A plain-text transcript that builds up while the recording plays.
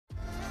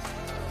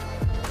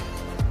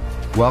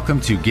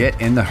Welcome to Get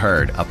in the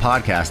Herd, a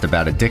podcast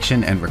about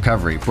addiction and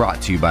recovery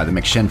brought to you by the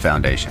McShin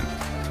Foundation.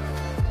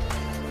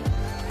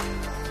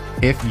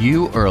 If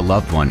you or a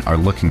loved one are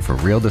looking for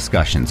real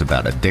discussions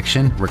about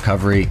addiction,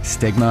 recovery,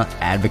 stigma,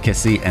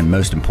 advocacy, and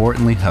most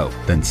importantly, hope,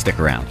 then stick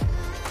around.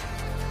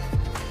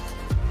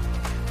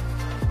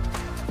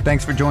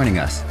 Thanks for joining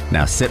us.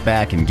 Now sit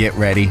back and get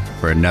ready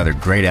for another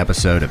great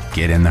episode of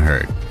Get in the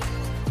Herd.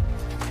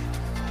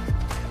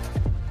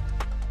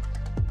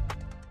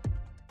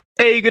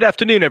 Hey, good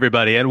afternoon,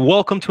 everybody, and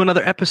welcome to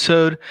another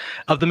episode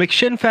of the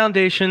McShin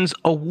Foundation's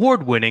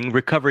award-winning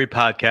recovery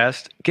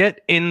podcast,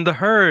 Get in the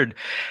Herd.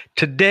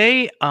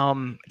 Today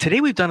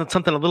we've done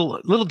something a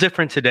little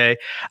different today.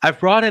 I've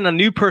brought in a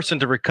new person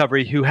to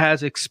recovery who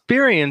has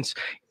experience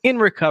in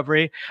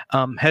recovery,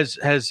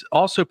 has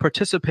also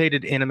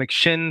participated in a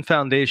McShin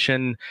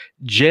Foundation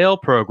jail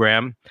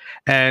program,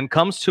 and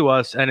comes to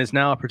us and is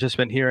now a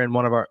participant here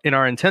in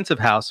our intensive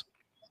house.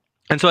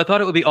 And so I thought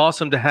it would be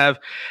awesome to have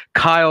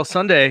Kyle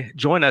Sunday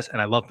join us. And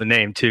I love the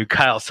name too,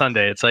 Kyle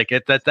Sunday. It's like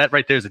that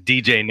right there is a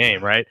DJ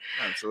name, right?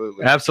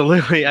 Absolutely.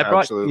 Absolutely.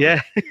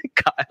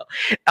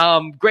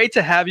 Kyle. Great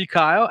to have you,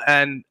 Kyle.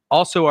 And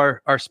also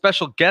our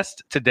special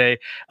guest today,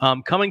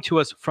 coming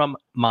to us from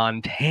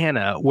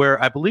Montana,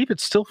 where I believe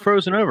it's still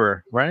frozen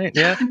over, right?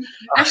 Yeah.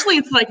 Actually,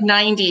 it's like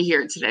 90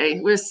 here today.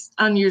 It was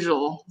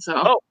unusual. So.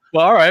 Oh.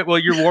 Well, all right. Well,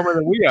 you're warmer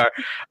than we are.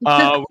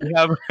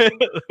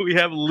 We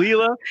have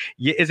Leela.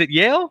 Is it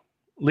Yale?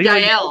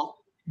 Yael.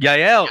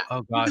 Yeah.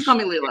 Oh gosh. Just call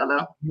me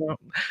Leela though.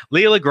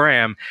 Leela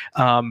Graham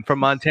from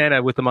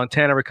Montana with the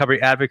Montana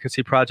Recovery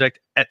Advocacy Project,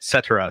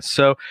 etc.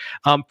 So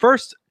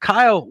first,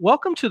 Kyle,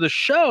 welcome to the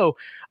show.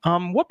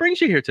 What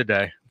brings you here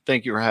today?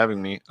 Thank you for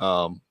having me.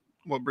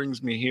 What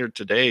brings me here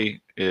today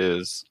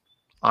is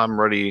I'm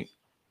ready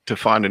to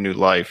find a new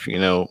life.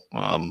 I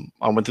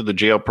went to the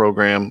jail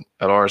program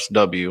at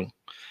RSW,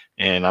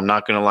 and I'm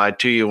not going to lie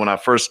to you. When I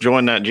first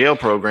joined that jail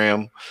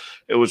program,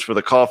 it was for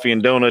the coffee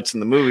and donuts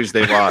and the movies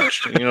they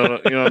watched. You know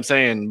what I'm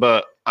saying?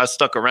 But I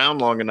stuck around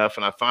long enough,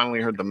 and I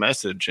finally heard the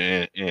message,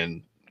 and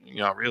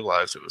I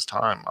realized it was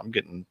time. I'm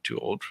getting too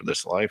old for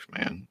this life,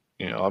 man.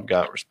 I've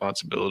got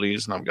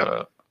responsibilities, and I've got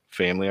a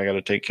family I got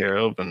to take care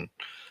of, and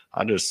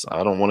I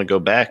don't want to go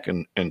back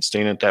and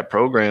staying at that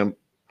program.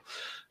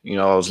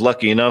 I was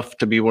lucky enough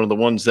to be one of the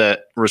ones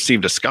that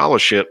received a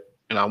scholarship,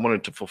 and I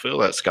wanted to fulfill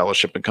that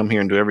scholarship and come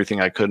here and do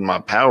everything I could in my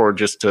power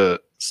just to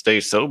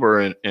stay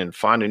sober and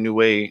find a new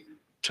way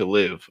to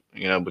live,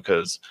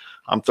 because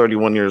I'm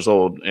 31 years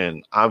old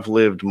and I've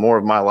lived more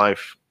of my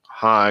life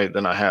high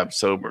than I have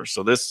sober.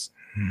 So this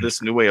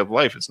new way of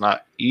life, it's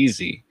not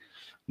easy,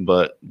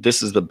 but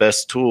this is the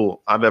best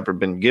tool I've ever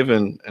been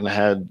given and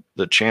had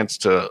the chance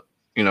to,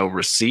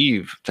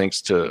 receive,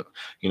 thanks to,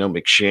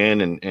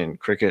 McShin and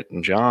Cricket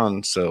and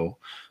John. So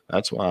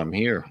that's why I'm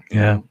here.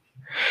 Yeah.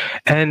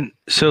 And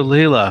so,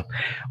 Leela,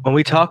 when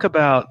we talk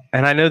about,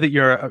 and I know that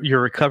you're a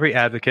recovery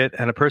advocate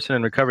and a person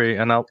in recovery,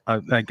 and I'll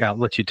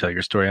let you tell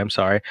your story. I'm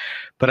sorry,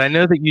 but I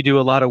know that you do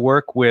a lot of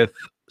work with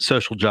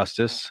social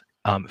justice,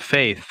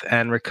 faith,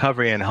 and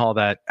recovery, and how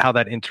that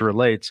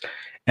interrelates.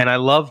 And I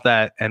love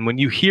that. And when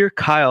you hear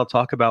Kyle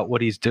talk about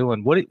what he's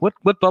doing,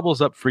 what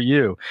bubbles up for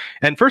you?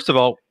 And first of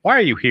all, why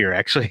are you here?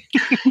 Actually,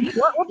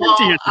 what brings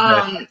you here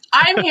today?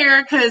 I'm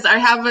here because I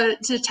have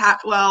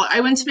I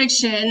went to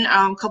McShin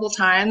a couple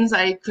times.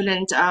 I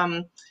couldn't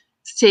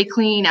stay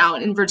clean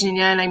out in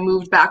Virginia, and I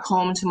moved back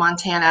home to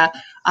Montana.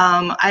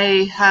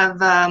 I have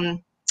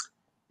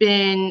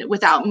been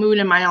without mood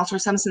in my alter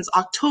sum since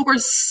October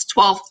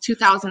 12th,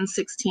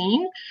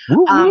 2016.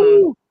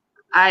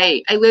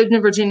 I lived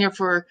in Virginia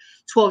for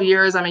 12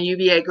 years. I'm a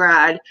UVA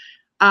grad.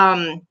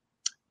 And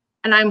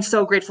I'm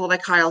so grateful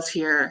that Kyle's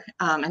here.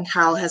 And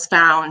Kyle has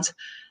found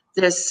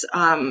this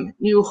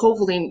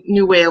hopefully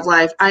new way of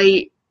life.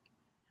 I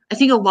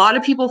think a lot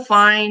of people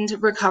find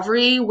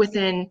recovery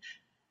within,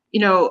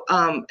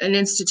 an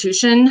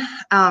institution.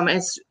 I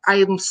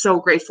am so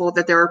grateful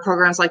that there are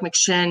programs like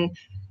McShin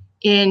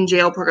in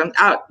jail programs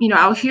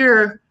out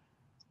here.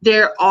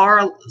 There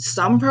are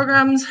some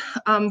programs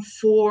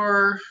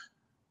for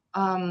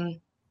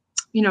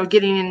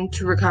getting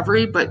into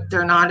recovery, but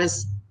they're not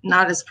as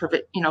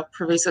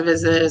pervasive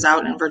as it is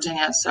out in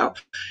Virginia. So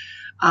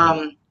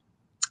I'm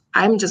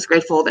just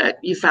grateful that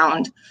you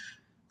found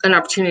an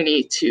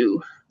opportunity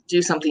to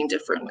do something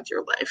different with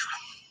your life.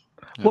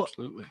 Well,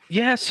 absolutely.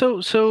 Yeah.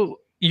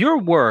 So your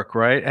work,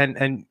 right?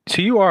 And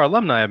so you are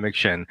alumni of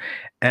McShin,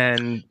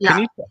 and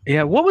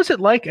what was it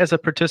like as a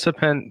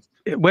participant?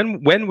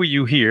 When were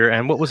you here,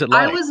 and what was it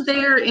like? I was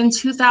there in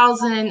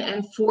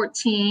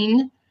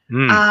 2014.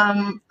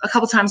 A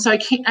couple times. So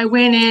I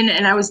went in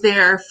and I was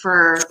there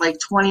for like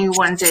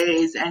 21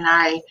 days, and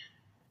I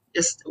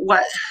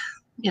wasn't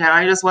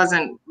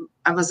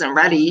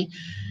ready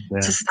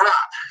to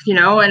stop,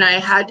 and I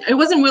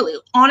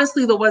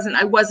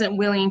wasn't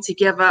willing to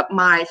give up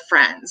my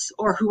friends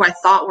or who I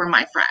thought were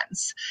my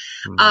friends.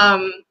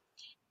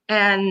 And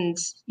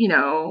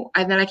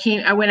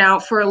I went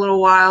out for a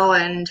little while,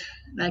 and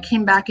I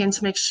came back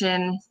into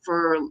McShin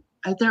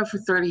I was there for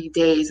 30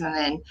 days, and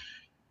then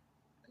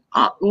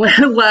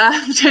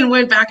left and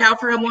went back out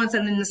for a month,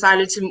 and then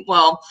decided to,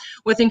 well,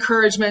 with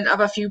encouragement of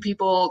a few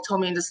people,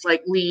 told me to just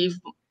like leave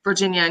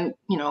Virginia and,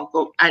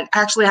 go. I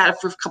actually had a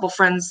couple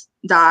friends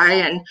die,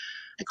 and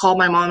I called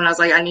my mom and I was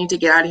like, I need to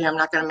get out of here. I'm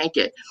not going to make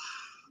it,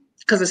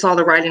 because I saw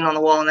the writing on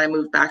the wall, and I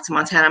moved back to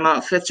Montana. I'm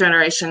a 5th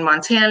generation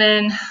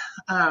Montanan.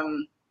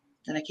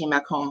 And I came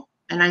back home,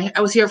 and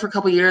I was here for a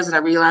couple of years, and I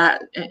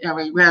realized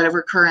I read a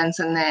recurrence,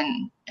 and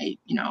then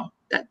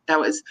that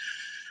was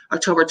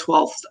October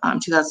 12th,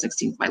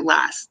 2016, my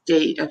last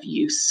date of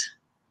use.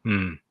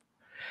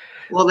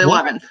 Well, the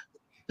 11th.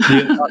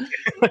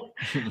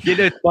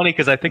 It's funny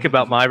because I think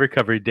about my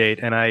recovery date,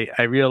 and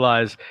I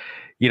realize,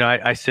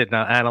 I sit and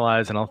I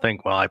analyze, and I'll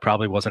think, well, I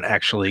probably wasn't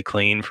actually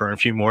clean for a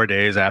few more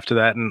days after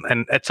that.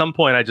 And at some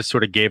point I just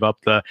sort of gave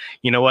up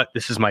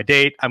this is my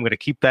date. I'm going to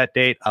keep that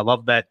date. I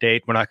love that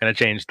date. We're not going to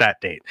change that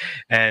date.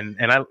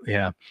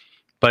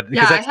 But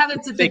I have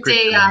it to the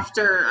day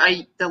after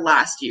the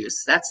last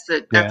use. That's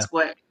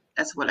what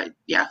as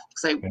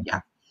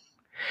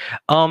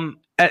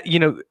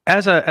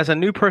a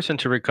new person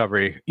to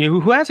recovery,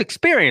 who has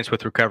experience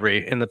with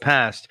recovery in the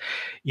past,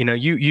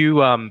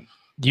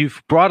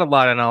 you've brought a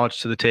lot of knowledge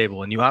to the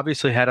table, and you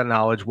obviously had a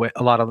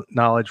lot of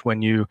knowledge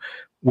when you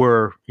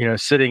were,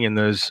 sitting in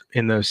those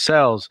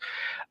cells.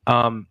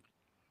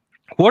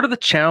 What are the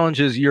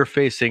challenges you're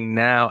facing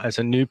now as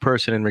a new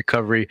person in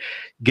recovery,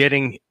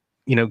 getting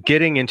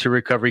into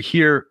recovery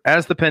here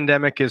as the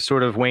pandemic is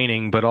sort of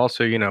waning, but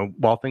also,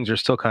 while things are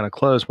still kind of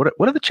closed? What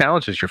are the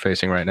challenges you're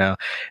facing right now,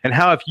 and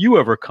how have you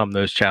overcome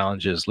those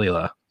challenges,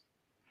 Leela?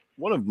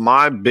 One of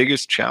my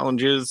biggest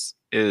challenges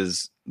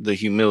is the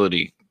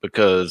humility.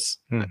 Because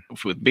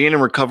with being in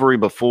recovery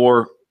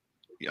before,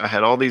 I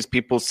had all these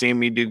people seeing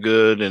me do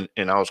good, and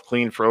I was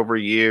clean for over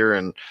a year,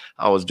 and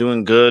I was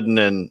doing good, and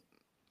then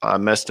I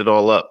messed it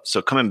all up.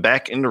 So coming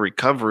back into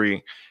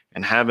recovery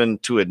and having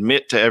to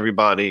admit to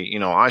everybody,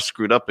 I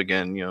screwed up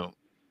again,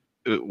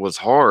 it was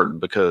hard,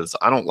 because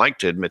I don't like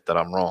to admit that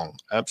I'm wrong.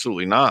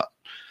 Absolutely not.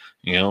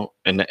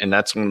 And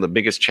that's one of the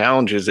biggest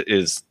challenges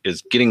is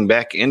getting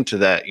back into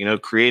that,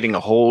 creating a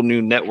whole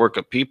new network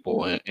of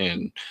people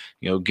and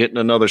getting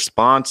another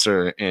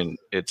sponsor. And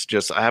it's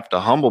just, I have to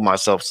humble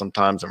myself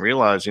sometimes and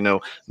realize,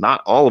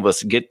 not all of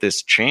us get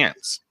this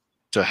chance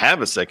to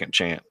have a second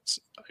chance.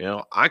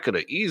 I could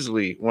have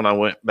easily, when I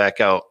went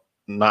back out,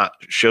 not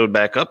showed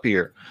back up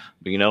here,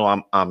 but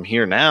I'm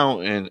here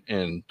now,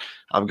 and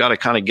I've got to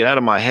kind of get out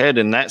of my head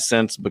in that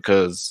sense,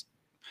 because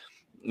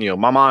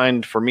my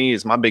mind for me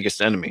is my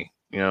biggest enemy.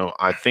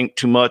 I think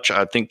too much.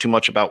 I think too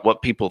much about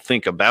what people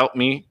think about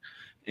me,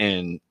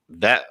 and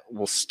that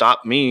will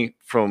stop me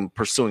from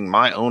pursuing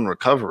my own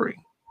recovery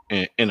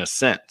in a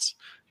sense,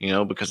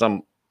 because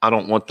I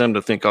don't want them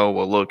to think, oh,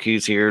 well, look,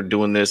 he's here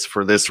doing this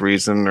for this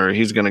reason, or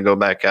he's going to go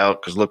back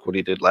out because look what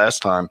he did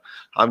last time.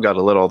 I've got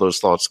to let all those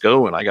thoughts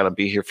go, and I got to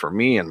be here for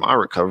me and my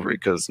recovery,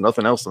 because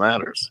nothing else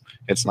matters.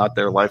 It's not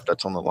their life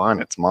that's on the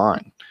line. It's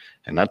mine.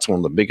 And that's one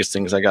of the biggest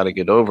things I got to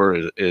get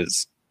over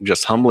is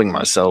just humbling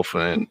myself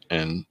and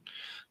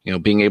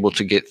being able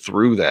to get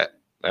through that.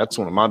 That's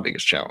one of my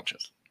biggest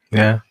challenges.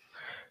 Yeah.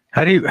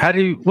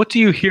 What do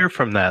you hear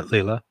from that,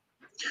 Leela?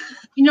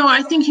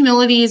 I think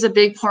humility is a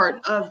big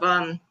part of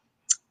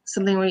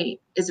something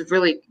is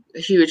really a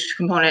huge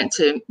component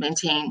to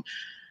maintain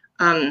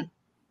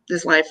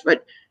this life.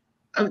 But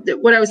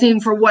what I was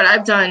saying, for what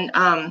I've done,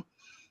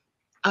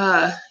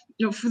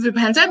 for the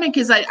pandemic,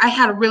 is I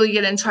had to really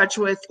get in touch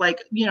with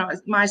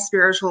my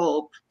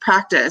spiritual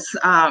practice.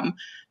 I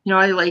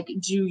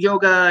do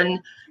yoga and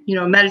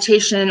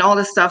meditation, all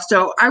this stuff.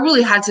 So I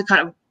really had to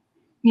kind of,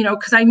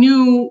 because I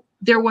knew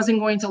there wasn't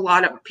going to a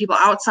lot of people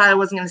outside I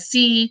wasn't going to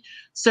see.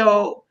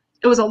 So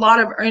it was a lot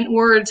of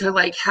inward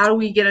to how do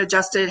we get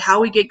adjusted,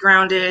 how we get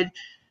grounded,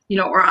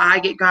 or I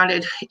get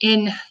grounded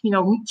in,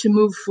 to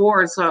move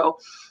forward. So,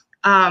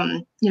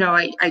 I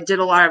did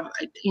a lot of,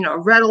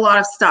 read a lot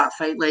of stuff.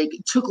 I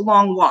took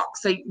long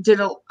walks. I did,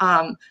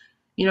 and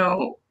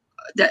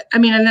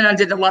then I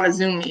did a lot of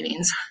Zoom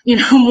meetings,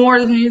 more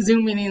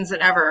Zoom meetings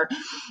than ever.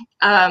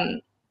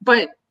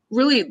 But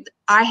really,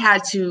 I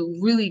had to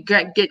really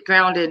get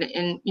grounded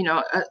in,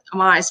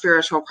 my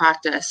spiritual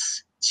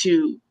practice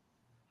to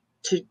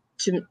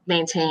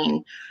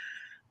maintain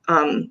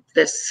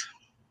this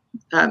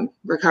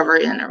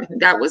recovery and everything.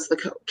 That was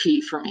the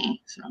key for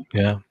me. So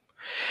yeah.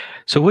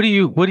 So what do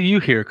you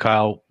hear,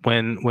 Kyle,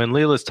 when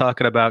Leela's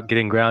talking about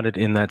getting grounded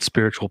in that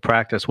spiritual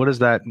practice? What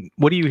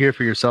do you hear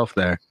for yourself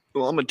there?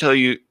 Well, I'm going to tell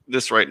you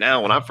this right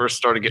now. When I first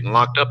started getting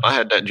locked up, I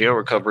had that jail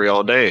recovery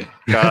all day.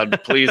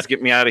 God, please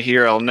get me out of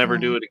here. I'll never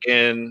do it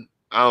again.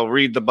 I'll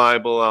read the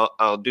Bible.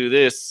 I'll do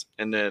this.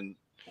 And then,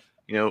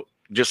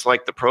 just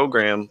like the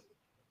program,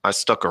 I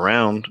stuck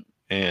around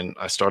and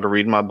I started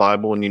reading my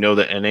Bible. And the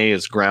NA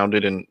is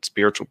grounded in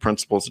spiritual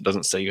principles. It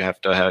doesn't say you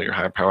have to have your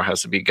higher power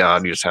has to be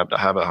God. You just have to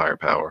have a higher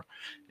power.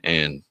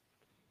 And,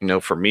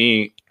 for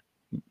me,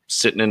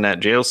 sitting in that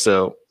jail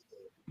cell,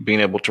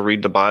 being able to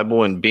read the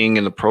Bible and being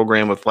in the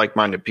program with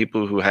like-minded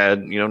people who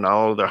had, not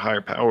all of their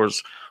higher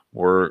powers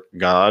were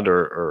God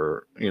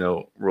or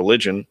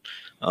religion.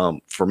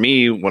 For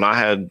me, when I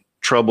had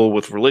trouble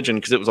with religion,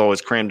 because it was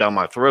always crammed down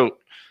my throat,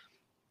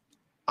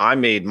 I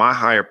made my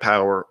higher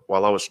power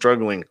while I was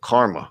struggling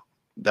karma.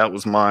 That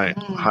was my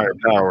higher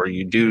power.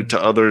 You do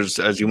to others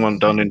as you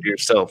want done unto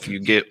yourself. You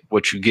get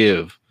what you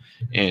give.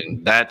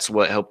 And that's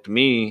what helped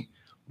me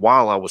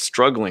while I was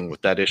struggling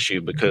with that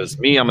issue, because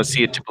me, I'm a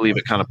see it to believe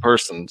it kind of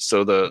person.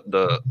 So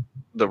the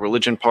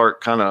religion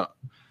part kind of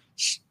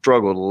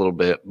struggled a little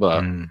bit,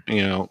 but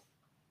you know,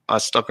 I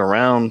stuck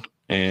around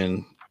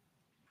and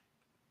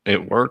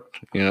it worked.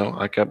 You know,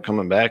 I kept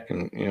coming back,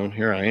 and you know,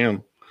 here I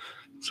am.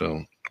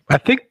 So I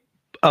think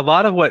a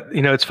lot of what,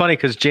 you know, it's funny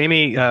because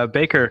Jamie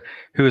Baker,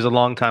 who is a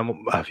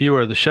longtime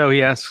viewer of the show,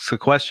 he asks a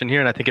question here,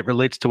 and I think it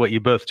relates to what you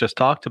both just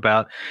talked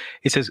about.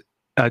 He says,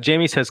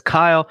 Jamie says,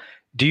 Kyle,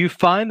 do you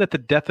find that the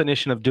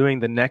definition of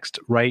doing the next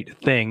right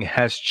thing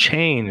has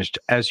changed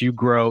as you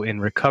grow in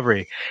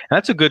recovery? And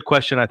that's a good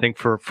question, I think,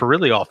 for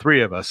really all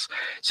three of us.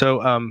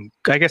 So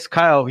I guess,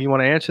 Kyle, you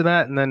want to answer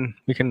that, and then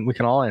we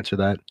can all answer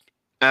that.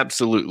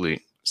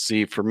 Absolutely.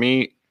 See, for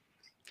me,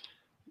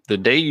 the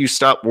day you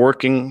stop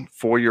working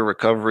for your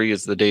recovery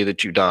is the day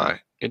that you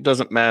die. It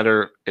doesn't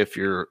matter if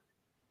you're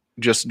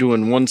just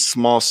doing one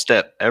small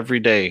step every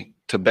day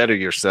to better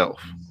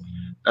yourself.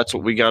 That's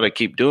what we got to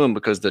keep doing,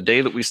 because the day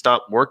that we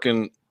stop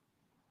working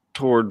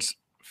towards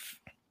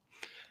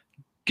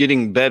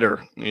getting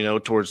better, you know,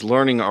 towards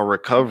learning our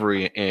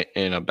recovery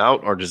and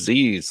about our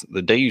disease,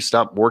 the day you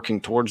stop working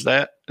towards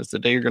that is the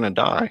day you're going to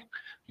die.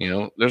 You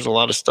know, there's a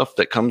lot of stuff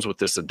that comes with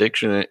this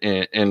addiction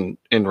and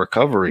in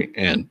recovery.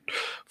 And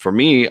for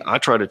me, I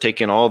try to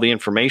take in all the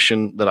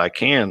information that I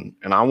can,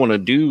 and I want to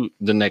do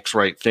the next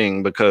right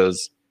thing,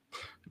 because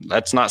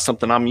that's not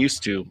something I'm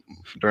used to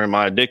during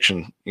my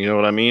addiction. You know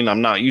what I mean?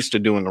 I'm not used to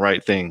doing the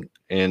right thing.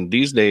 And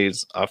these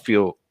days I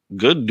feel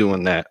good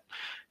doing that.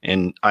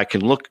 And I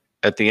can look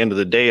at the end of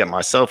the day at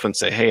myself and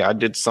say, hey, I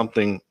did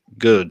something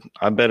good.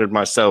 I bettered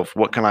myself.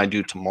 What can I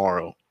do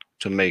tomorrow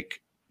to make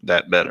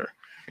that better?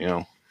 You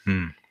know?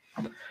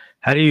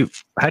 How do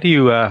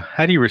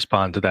you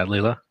respond to that,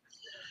 Leela?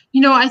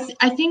 You know, I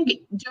think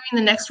doing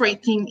the next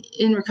right thing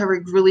in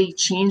recovery really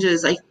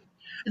changes. I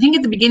think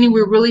at the beginning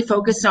we were really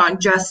focused on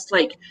just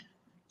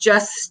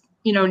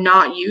you know,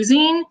 not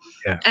using.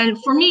 Yeah.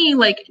 And for me,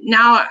 like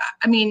now,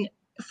 I mean,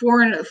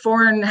 four and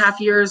a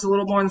half years, a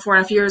little more than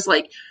 4.5 years,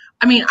 like,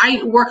 I mean,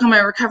 I work on my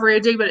recovery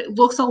every day, but it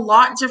looks a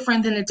lot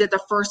different than it did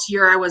the first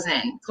year I was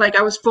in. Like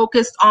I was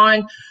focused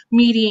on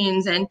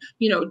meetings and,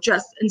 you know,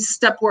 just and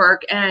step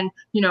work and,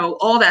 you know,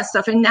 all that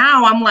stuff. And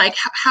now I'm like,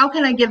 how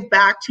can I give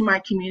back to my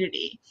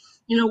community?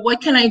 You know,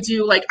 what can I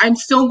do? Like, I'm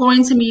still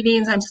going to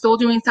meetings, I'm still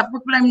doing step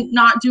work, but I'm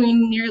not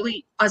doing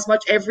nearly as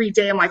much every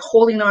day. I'm like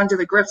holding on to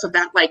the grips of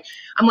that. Like,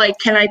 I'm like,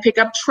 can I pick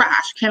up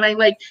trash? Can I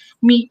like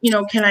meet, you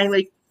know, can I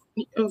like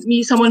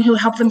meet someone who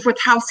helps them with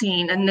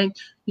housing? And then,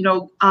 you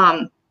know,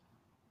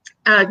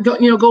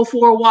 go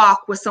for a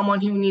walk with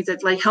someone who needs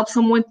it, like help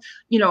someone with,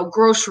 you know,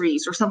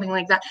 groceries or something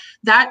like that.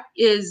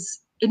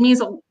 It means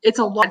it's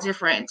a lot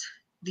different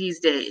these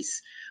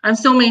days. I'm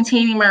still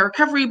maintaining my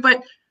recovery,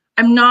 but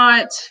I'm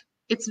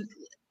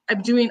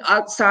doing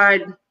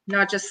outside,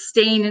 not just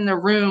staying in the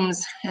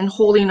rooms and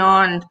holding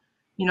on,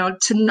 you know,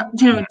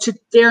 to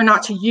dare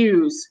not to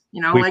use,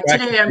 you know, like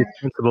today I'm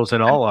principles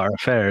in all our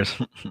affairs.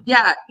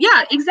 yeah,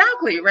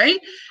 exactly. Right.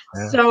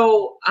 Yeah.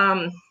 So,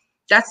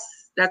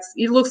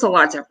 it looks a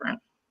lot different.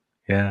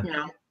 Yeah. You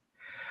know,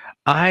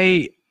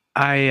 I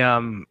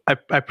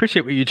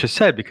appreciate what you just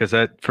said, because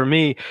for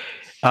me,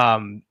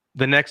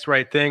 the next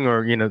right thing,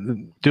 or, you know,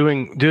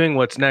 doing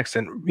what's next.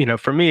 And, you know,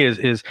 for me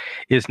is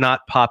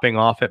not popping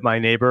off at my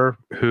neighbor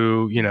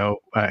who, you know,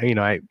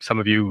 some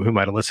of you who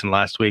might've listened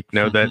last week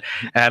know that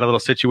I had a little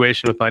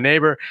situation with my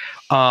neighbor.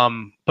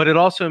 But it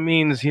also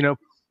means, you know,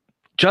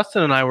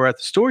 Justin and I were at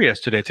the store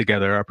yesterday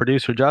together, our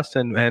producer,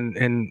 Justin,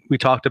 and we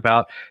talked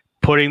about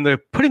putting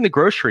the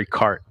grocery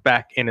cart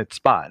back in its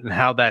spot and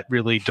how that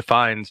really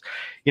defines,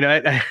 you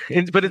know,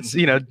 but it's,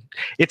 you know,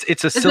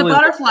 it's a silly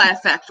butterfly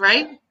effect,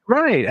 right?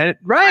 Right.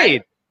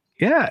 Right.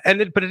 Yeah.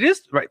 But it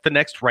is right. The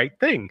next right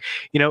thing,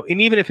 you know,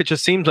 and even if it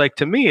just seems like,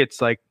 to me,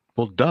 it's like,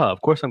 well, duh,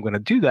 of course I'm going to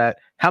do that.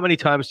 How many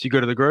times do you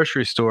go to the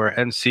grocery store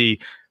and see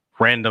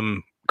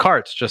random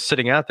carts just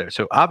sitting out there?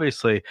 So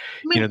obviously,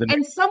 you know,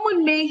 and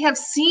someone may have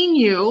seen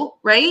you,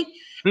 right?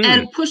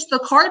 And push the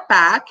cart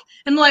back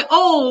and like,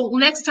 oh,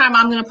 next time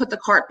I'm going to put the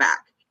cart back.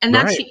 And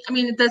that's, right. I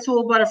mean, that's the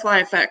whole butterfly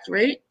effect,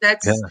 right?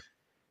 That's,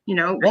 you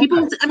know,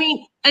 people, I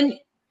mean, and,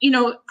 you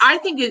know, I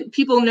think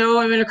people know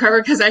I'm in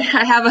recovery because I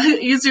have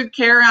used to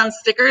carry around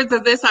stickers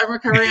of this, I'm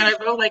recovering, and I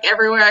go like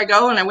everywhere I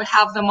go and I would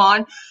have them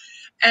on.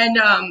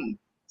 And,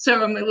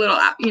 so I'm a little,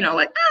 you know,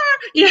 like,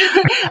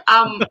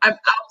 I'm out,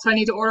 so I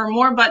need to order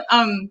more. But,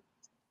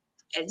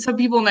 so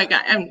people like,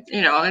 and,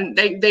 you know, and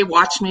they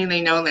watch me and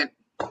they know that,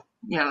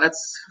 you know,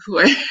 that's who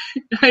I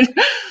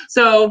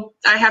so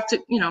I have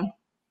to, you know.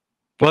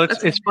 Well,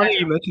 it's funny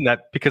you mentioned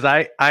that, because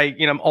I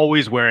you know, I'm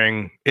always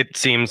wearing, it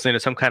seems, you know,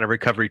 some kind of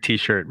recovery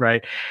t-shirt,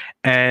 right?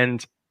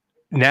 And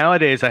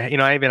nowadays I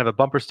even have a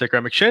bumper sticker,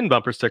 a McShin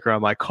bumper sticker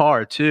on my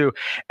car too,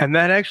 and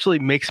that actually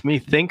makes me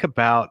think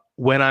about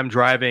when I'm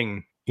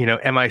driving,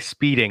 am I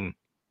speeding?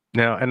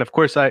 No, and of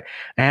course I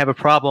have a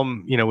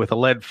problem, with a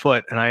lead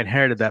foot, and I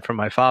inherited that from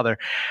my father.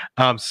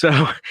 So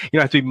I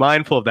have to be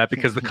mindful of that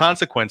because the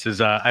consequences.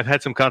 I've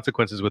had some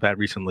consequences with that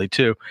recently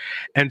too,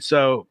 and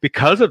so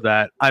because of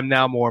that, I'm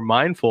now more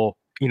mindful.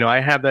 I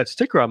have that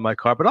sticker on my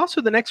car, but also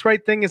the next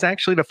right thing is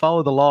actually to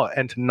follow the law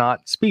and to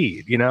not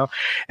speed.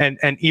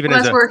 And even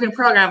that's work in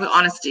program with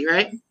honesty,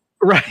 right?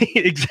 Right,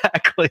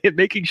 exactly. And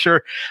making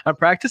sure I'm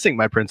practicing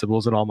my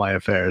principles in all my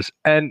affairs.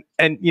 And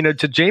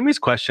to Jamie's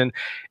question,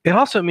 it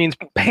also means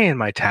paying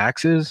my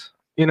taxes,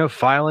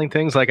 filing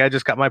things. Like I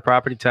just got my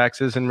property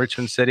taxes in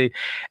Richmond City,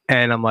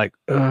 and I'm like,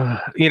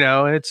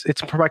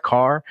 it's for my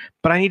car,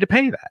 but I need to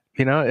pay that,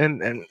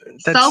 and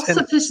that's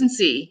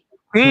self-sufficiency.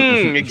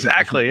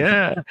 Exactly.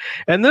 Yeah.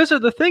 And those are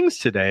the things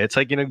today. It's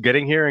like,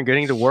 getting here and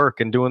getting to work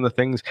and doing the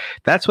things.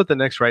 That's what the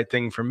next right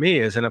thing for me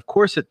is. And of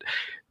course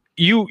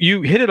you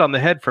hit it on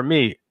the head for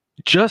me,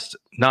 just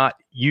not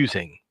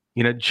using,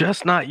 and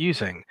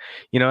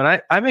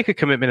I make a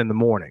commitment in the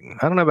morning.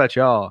 I don't know about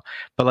y'all,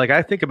 but like,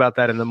 I think about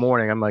that in the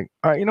morning. I'm like,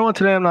 all right, you know what,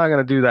 today I'm not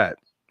going to do that.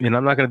 I'm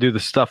not going to do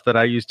the stuff that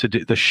I used to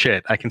do, the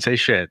shit, I can say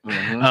shit,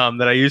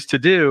 that I used to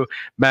do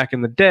back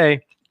in the day.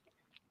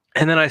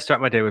 And then I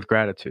start my day with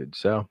gratitude.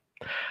 So,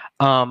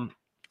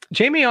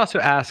 Jamie also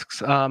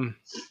asks, oh,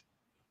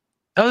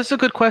 this is a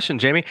good question,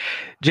 Jamie.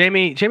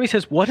 Jamie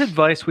says, what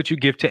advice would you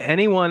give to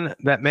anyone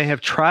that may have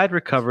tried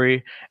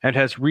recovery and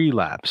has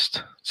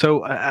relapsed?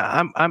 So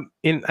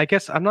I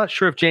guess I'm not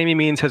sure if Jamie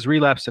means has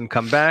relapsed and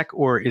come back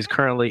or is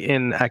currently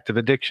in active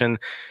addiction,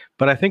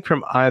 but I think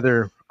from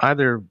either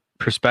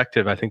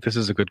perspective, I think this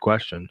is a good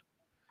question.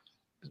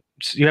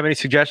 Do you have any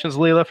suggestions,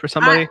 Leela, for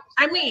somebody?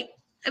 I mean,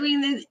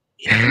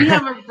 we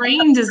have a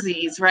brain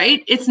disease,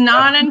 right? It's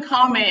not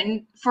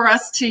uncommon for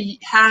us to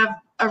have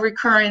a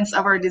recurrence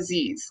of our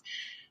disease.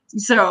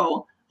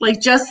 So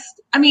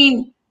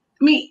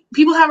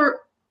people have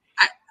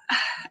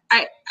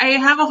I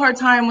have a hard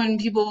time when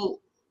people,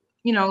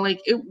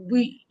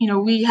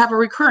 we have a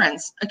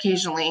recurrence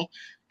occasionally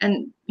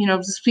and,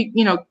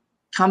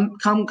 come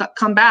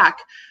back,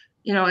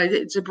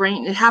 it's a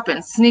brain, it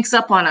happens, sneaks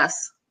up on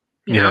us,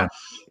 you know?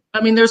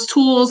 There's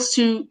tools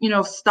to,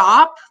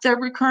 stop the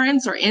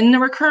recurrence or end the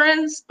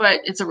recurrence, but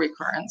it's a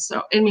recurrence.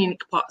 So,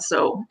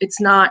 so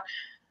it's not,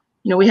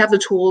 we have the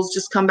tools,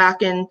 just come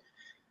back and,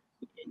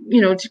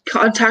 to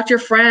contact your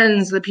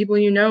friends, the people,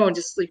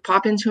 just like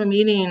pop into a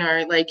meeting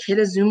or like hit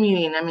a Zoom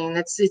meeting.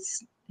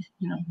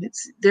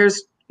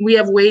 We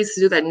have ways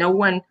to do that. No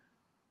one,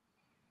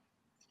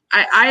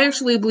 I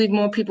actually believe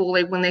more people,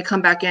 like when they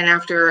come back in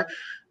after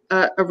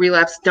a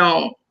relapse,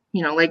 don't,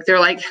 they're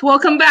like,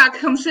 welcome back,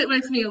 come sit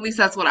with me. At least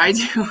that's what I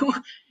do.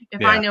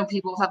 If I know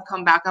people have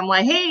come back, I'm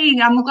like, hey,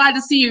 I'm glad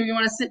to see you. You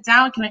want to sit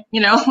down? Can I, do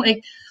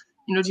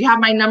you have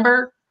my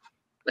number?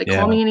 Like,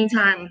 call me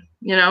anytime,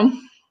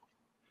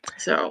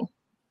 So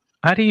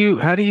how do you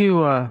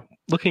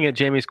looking at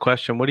Jamie's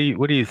question, what do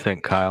you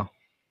think, Kyle?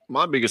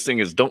 My biggest thing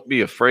is don't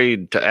be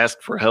afraid to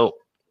ask for help,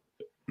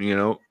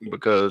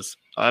 because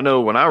I know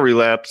when I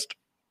relapsed,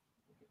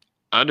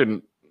 I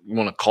didn't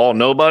want to call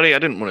nobody. I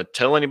didn't want to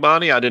tell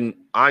anybody.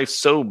 I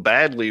so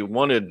badly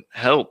wanted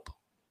help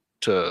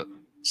to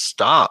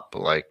stop.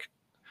 Like,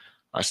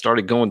 I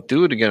started going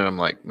through it again. And I'm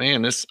like,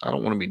 man, I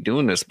don't want to be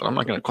doing this, but I'm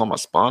not going to call my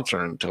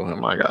sponsor and tell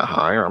him I got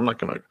high, or I'm not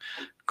going to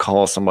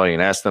call somebody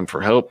and ask them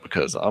for help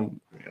because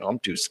I'm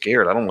too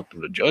scared. I don't want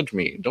them to judge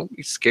me. Don't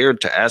be scared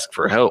to ask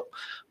for help,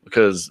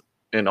 because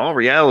in all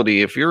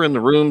reality, if you're in the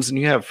rooms and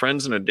you have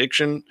friends in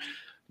addiction,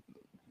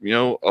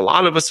 a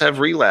lot of us have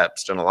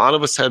relapsed and a lot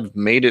of us have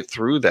made it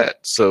through that.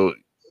 So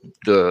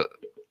the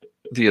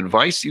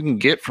advice you can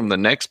get from the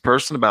next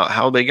person about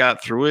how they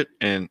got through it.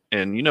 And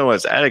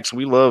as addicts,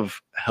 we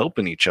love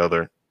helping each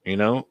other.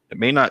 It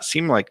may not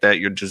seem like that.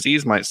 Your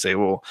disease might say,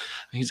 well,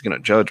 he's going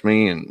to judge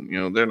me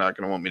and, they're not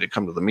going to want me to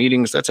come to the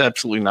meetings. That's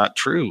absolutely not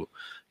true.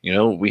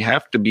 We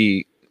have to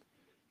be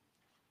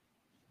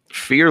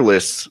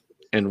fearless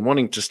in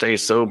wanting to stay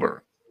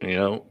sober,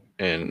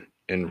 and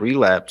in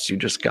relapse, you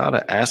just got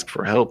to ask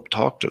for help.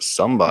 Talk to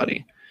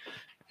somebody.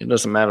 It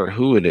doesn't matter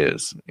who it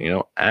is,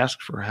 ask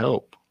for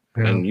help.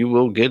 And you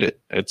will get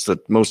it. It's the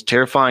most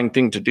terrifying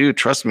thing to do.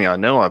 Trust me, I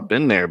know, I've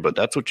been there, but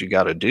that's what you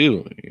got to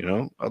do.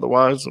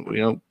 Otherwise, we're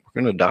going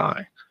to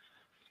die.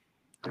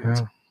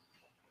 Yeah.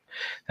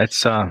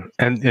 That's and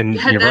you're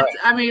right.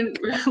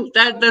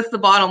 That's the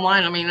bottom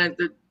line.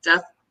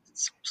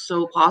 That's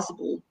so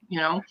possible,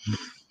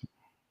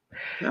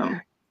 So.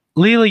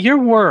 Leela, your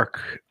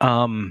work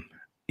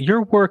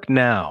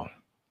now,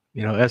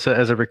 as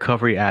a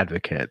recovery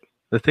advocate,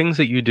 the things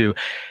that you do.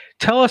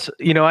 Tell us,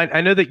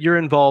 I know that you're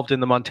involved in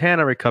the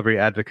Montana Recovery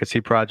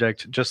Advocacy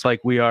Project, just like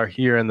we are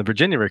here in the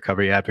Virginia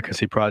Recovery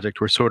Advocacy Project.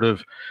 We're sort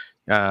of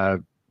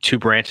two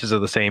branches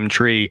of the same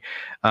tree,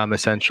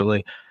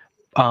 essentially.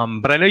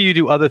 But I know you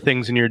do other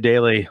things in your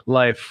daily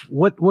life.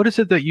 What is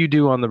it that you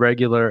do on the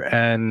regular,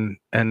 and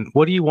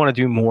what do you want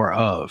to do more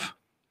of?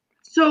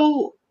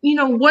 So,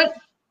 with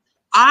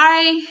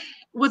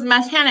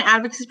Montana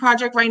Advocacy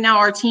Project right now,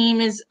 our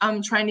team is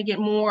trying to get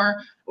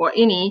more, or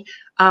any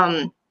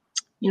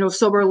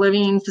sober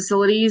living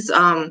facilities.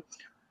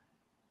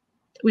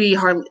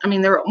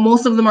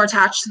 Most of them are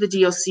attached to the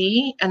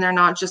DOC, and they're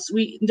not just,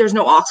 there's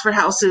no Oxford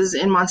houses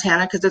in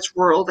Montana because it's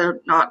rural.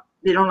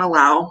 They don't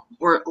allow,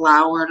 or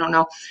I don't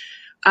know.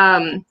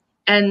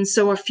 And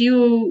so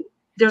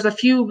there's a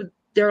few,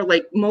 they're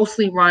like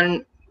mostly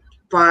run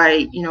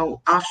by,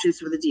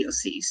 offshoots of the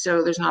DOC.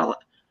 So there's not a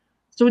lot.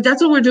 So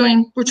that's what we're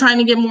doing. We're trying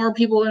to get more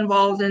people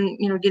involved in,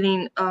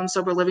 getting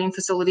sober living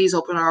facilities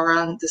open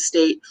around the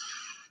state.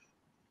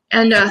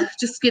 And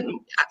just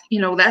getting,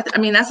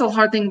 that's a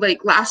hard thing.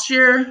 Like last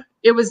year,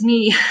 it was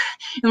me,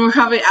 and we're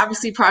having an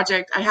advocacy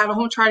project. I had a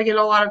whole try to get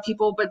a lot of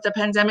people, but the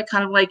pandemic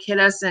kind of like hit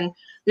us. And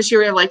this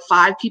year we have like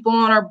 5 people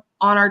on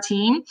our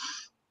team.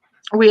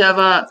 We have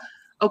a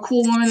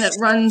cool woman that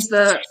runs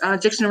the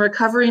addiction and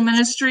recovery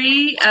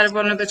ministry at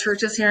one of the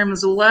churches here in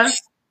Missoula.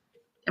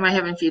 Am I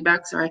having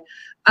feedback? Sorry.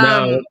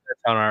 No,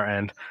 that's on our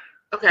end.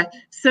 Okay.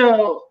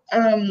 So,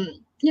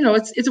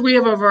 we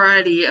have a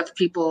variety of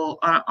people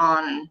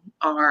on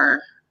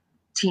our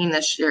team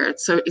this year.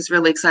 So it's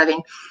really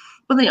exciting.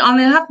 But on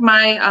the half,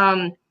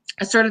 I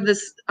started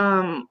this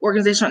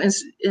organization on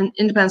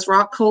Independence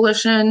Rock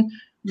Coalition,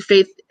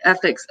 Faith,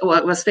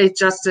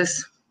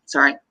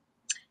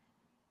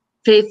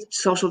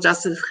 Social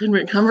Justice, and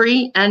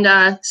Recovery.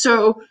 And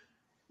so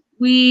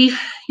we,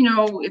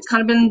 it's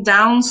kind of been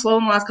down slow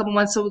in the last couple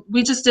months. So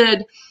we just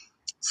did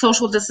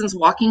social distance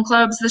walking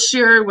clubs this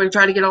year. We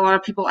tried to get a lot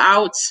of people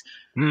out.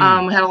 We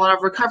had a lot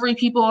of recovery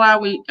people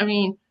out.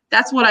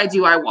 That's what I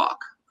do. I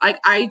walk.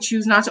 I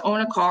choose not to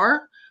own a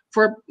car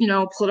for,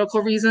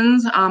 political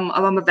reasons.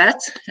 I'm a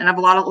vet, and I've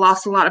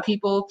lost a lot of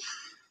people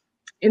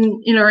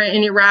in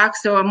Iraq.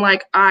 So I'm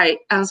like,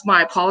 as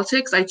my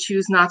politics, I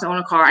choose not to own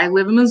a car. I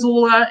live in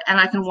Missoula, and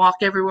I can walk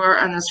everywhere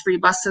on this free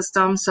bus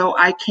system. So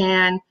I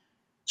can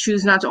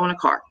choose not to own a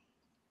car.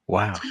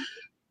 Wow.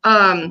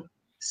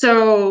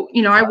 So,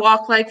 I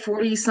walk like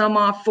 40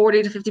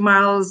 to 50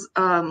 miles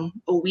a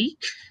week,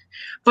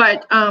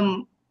 but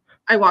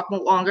I walk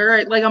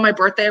longer. Like on my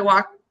birthday, I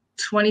walked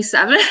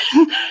 27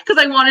 because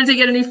I wanted to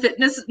get a new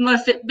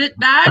Fitbit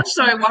badge.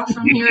 So I walked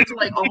from here to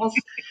like almost,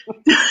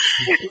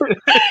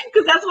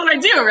 because that's what I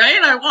do, right?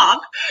 I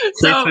walk.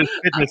 So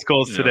fitness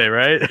goals today,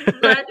 right?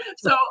 Right.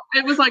 So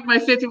it was like my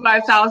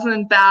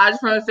 55,000 badge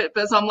for a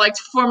Fitbit. So I'm like,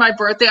 for my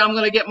birthday, I'm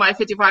going to get my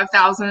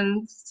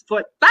 55,000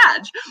 foot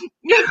badge.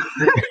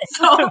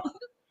 So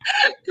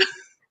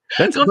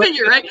that's go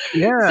figure, right?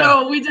 Yeah.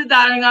 So we did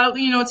that, and got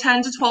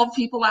 10 to 12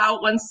 people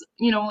out once,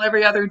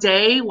 every other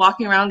day,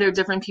 walking around. They're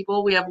different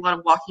people. We have a lot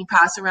of walking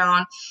paths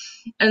around,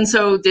 and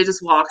so they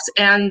just walked.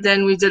 And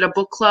then we did a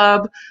book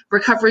club,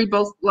 recovery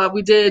book club.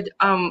 We did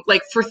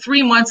for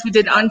 3 months we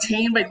did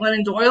Untamed by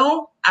Glennon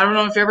Doyle. I don't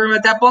know if you ever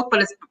read that book,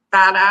 but it's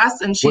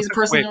badass, and she's a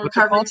person in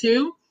recovery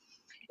too.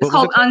 It's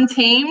called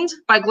Untamed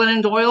by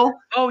Glennon Doyle.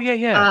 Oh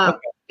yeah. Okay.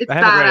 It's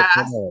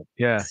badass.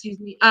 Yeah. Excuse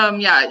me.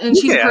 Yeah, and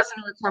she's a person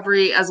in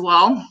recovery as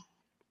well.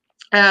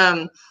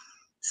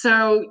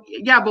 So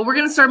yeah, but we're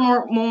gonna start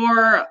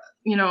more,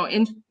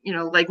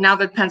 like now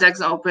that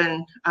Pentec's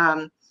open,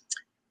 we're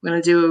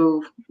gonna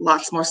do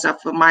lots more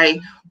stuff. But my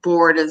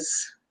board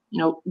is,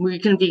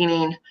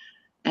 reconvening,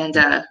 and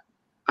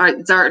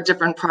it's our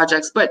different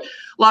projects. But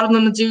a lot of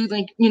them do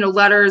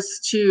letters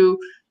to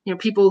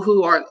people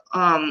who are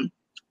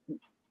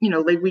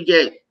we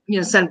get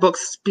send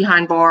books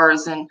behind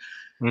bars, and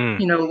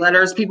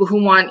letters, people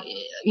who want,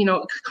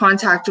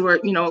 contact, or,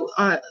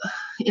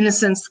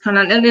 innocence, kind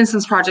of an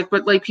innocence project,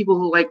 but like people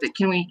who like that,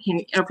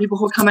 people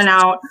who are coming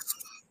out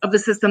of the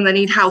system that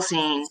need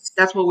housing.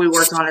 That's what we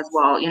work on as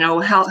well.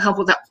 Help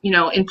with that,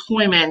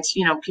 employment,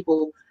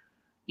 people,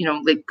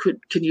 they could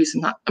use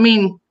some.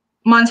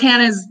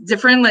 Montana is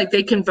different. Like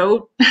they can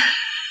vote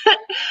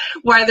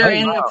while they're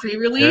in the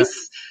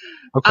pre-release.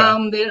 Yeah.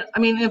 Okay.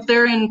 If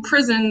they're in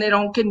prison, they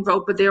don't get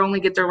vote, but they only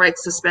get their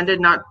rights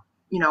suspended. Not,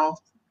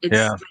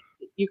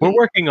 we're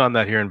working on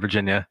that here in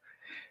Virginia.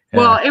 Yeah.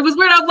 Well, it was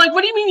weird. I was like,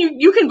 "What do you mean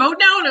you can vote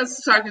now?" And I was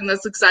talking.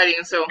 That's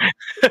exciting. So,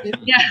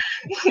 yeah,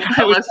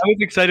 I was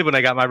excited when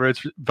I got my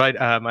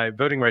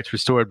voting rights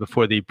restored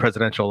before the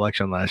presidential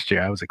election last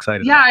year. I was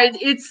excited. Yeah,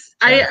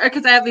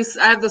 because I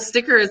have the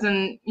stickers,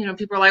 and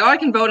people are like, "Oh, I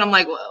can vote." I'm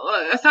like, "Well,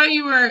 I thought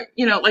you were,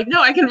 no,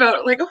 I can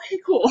vote." Like, okay,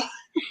 cool.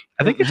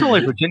 I think it's only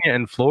Virginia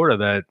and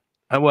Florida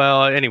that.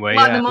 Well, anyway,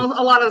 a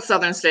lot of the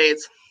southern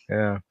states.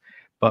 Yeah,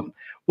 but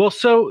well,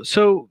 so.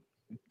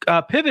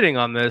 Pivoting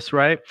on this,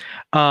 right?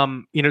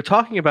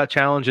 Talking about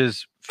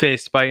challenges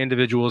faced by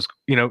individuals,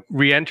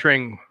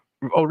 re-entering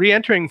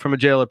from a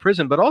jail or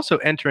prison, but also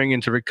entering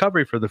into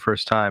recovery for the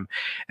first time.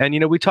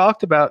 And we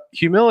talked about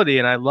humility,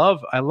 and I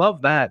love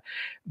that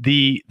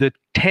the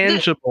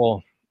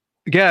tangible.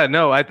 Yeah,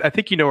 no, I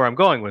think you know where I'm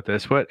going with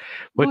this. What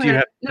do you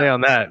have to say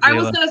on that? I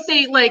was gonna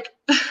say,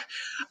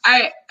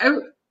 I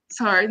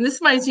sorry,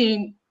 this might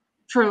seem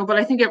true, but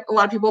I think a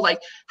lot of people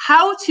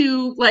how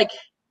to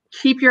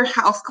keep your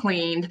house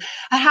cleaned,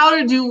 how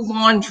to do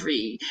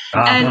laundry,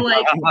 and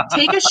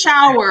take a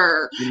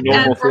shower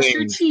and brush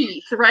your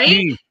teeth,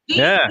 right?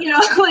 Yeah. You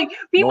know, like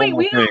we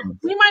Normal thing.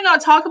 might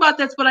not talk about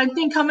this, but I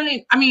think coming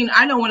in, I mean,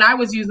 I know when I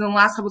was using them the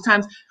last couple of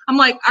times, I'm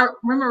like, I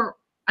remember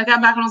I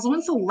got back and I was like,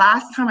 when's the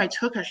last time I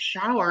took a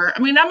shower? I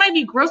mean, that might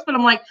be gross, but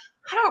I'm like,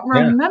 I don't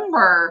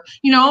remember,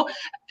 you know,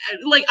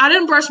 like I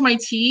didn't brush my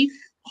teeth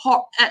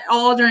at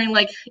all during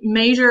like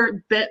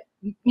major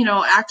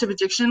active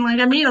addiction. Like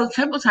I made it a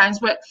couple of times,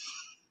 but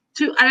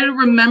I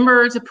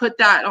remember to put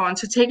that on,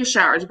 to take a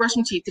shower, to brush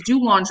my teeth, to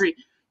do laundry,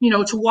 you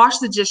know, to wash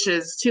the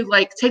dishes, to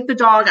like take the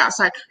dog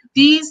outside.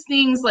 These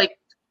things, like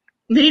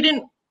I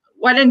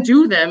didn't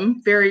do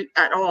them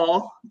at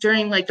all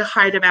during like the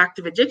height of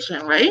active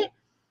addiction, right?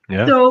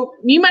 Yeah. So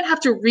you might have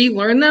to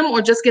relearn them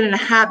or just get in a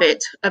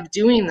habit of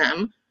doing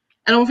them.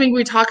 I don't think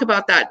we talk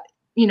about that,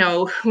 you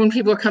know, when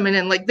people are coming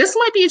in, like this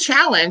might be a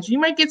challenge. You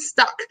might get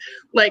stuck,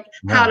 like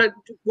how to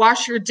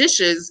wash your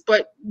dishes,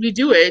 but we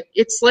do it.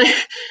 It's like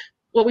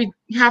what we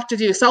have to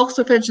do,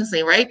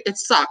 self-sufficiency, right? It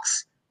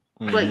sucks.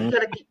 But you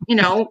gotta, you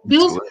know,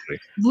 those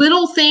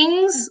little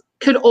things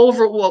could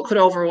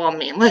overwhelm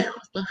me. Like,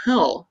 what the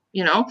hell,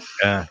 you know?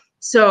 Yeah.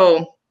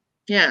 So,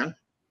 yeah.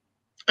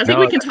 I think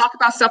we can talk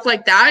about stuff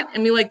like that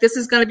and be like, this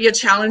is going to be a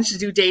challenge to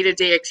do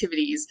day-to-day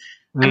activities.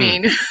 I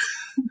mean,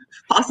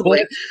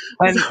 possibly.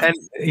 And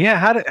yeah,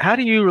 how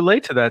do you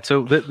relate to that?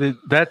 So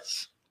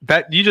that's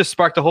you just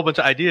sparked a whole bunch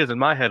of ideas in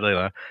my head,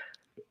 Layla.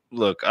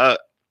 Look,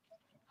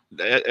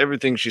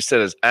 everything she said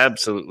is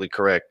absolutely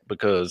correct,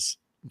 because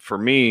for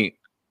me,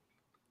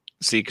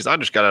 because I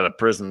just got out of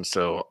prison,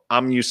 so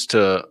I'm used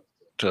to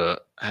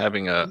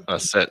having a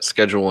set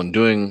schedule and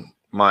doing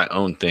my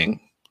own thing.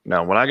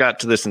 Now, when I got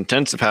to this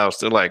intensive house,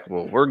 they're like,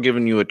 well, we're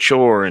giving you a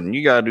chore and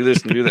you got to do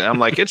this and do that. I'm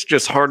like, it's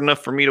just hard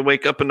enough for me to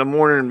wake up in the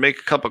morning and make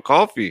a cup of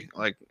coffee.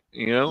 Like,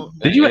 you know.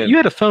 You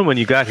had a phone when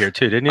you got here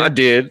too, didn't you? I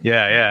did.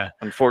 Yeah.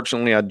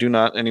 Unfortunately, I do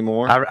not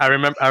anymore.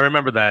 I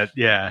remember that.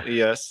 Yeah.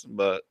 Yes,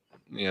 but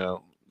you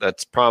know,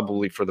 that's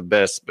probably for the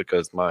best,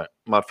 because my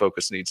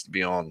focus needs to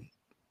be on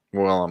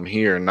while I'm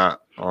here,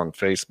 not on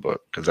Facebook,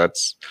 because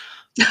that's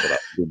what I'll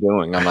be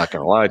doing. I'm not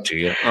going to lie to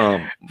you.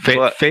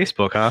 But,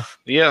 Facebook, huh?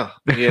 Yeah,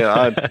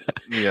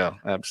 yeah,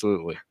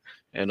 absolutely.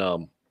 And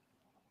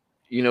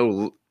you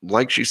know,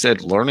 like she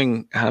said,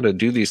 learning how to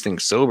do these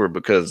things sober,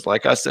 because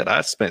like I said, I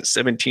spent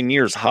 17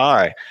 years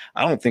high.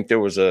 I don't think there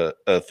was a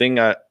thing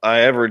I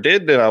ever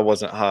did that I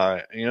wasn't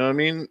high. You know what I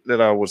mean? That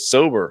I was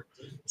sober.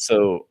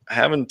 So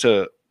having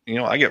to, you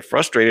know, I get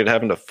frustrated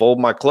having to fold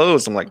my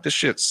clothes. I'm like, this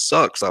shit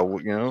sucks.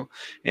 You know,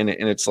 and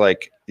it's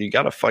like, you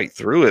got to fight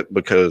through it,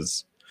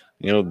 because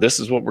you know, this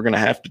is what we're going to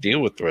have to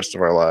deal with the rest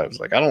of our lives.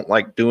 Like, I don't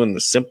like doing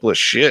the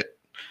simplest shit,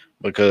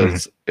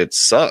 because it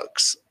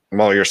sucks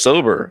while you're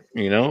sober,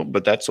 you know,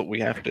 but that's what we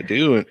have to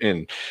do.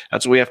 And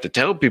that's what we have to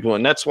tell people.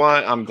 And that's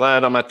why I'm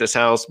glad I'm at this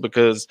house,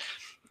 because,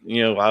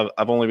 you know,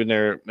 I've only been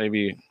there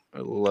maybe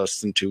less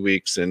than 2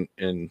 weeks, and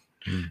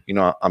you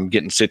know, I'm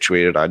getting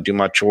situated. I do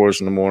my chores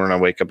in the morning. I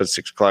wake up at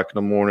 6 o'clock in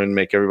the morning,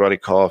 make everybody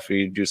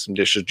coffee, do some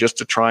dishes, just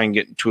to try and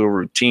get into a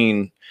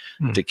routine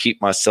to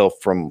keep myself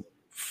from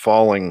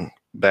falling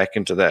back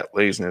into that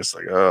laziness.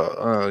 Like,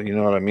 you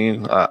know what I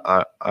mean?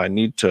 I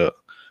need to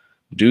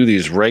do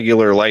these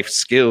regular life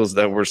skills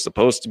that we're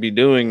supposed to be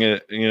doing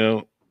it, you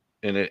know,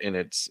 and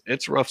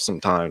it's rough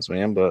sometimes,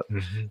 man. But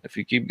if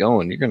you keep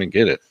going, you're going to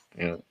get it.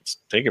 You know,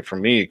 take it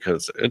from me,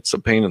 because it's a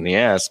pain in the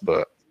ass,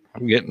 but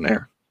I'm getting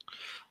there.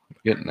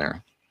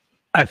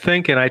 I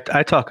think, and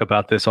I talk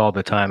about this all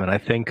the time, and I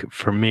think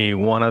for me,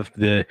 one of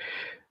the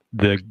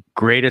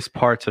greatest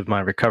parts of my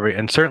recovery,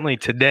 and certainly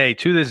today,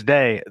 to this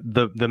day,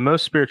 the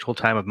most spiritual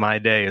time of my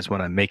day is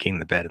when I'm making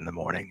the bed in the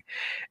morning.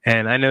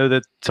 And I know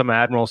that some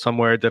admiral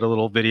somewhere did a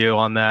little video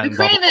on that.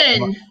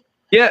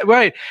 Yeah,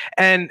 right.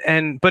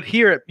 But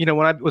here, you know,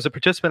 when I was a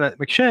participant at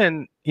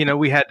McShin, you know,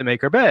 we had to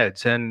make our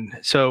beds. And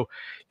so,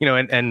 you know,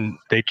 and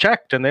they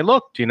checked and they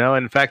looked, you know.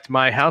 In fact,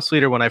 my house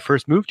leader when I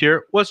first moved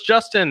here was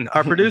Justin,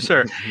 our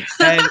producer.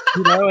 And,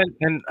 you know,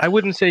 and I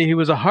wouldn't say he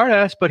was a hard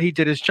ass, but he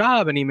did his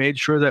job, and he made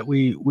sure that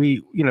we,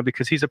 you know,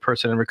 because he's a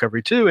person in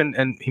recovery too.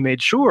 And he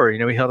made sure, you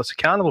know, he held us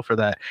accountable for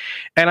that.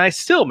 And I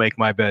still make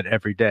my bed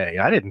every day.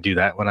 I didn't do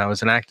that when I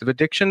was in active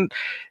addiction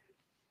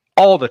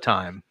all the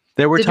time.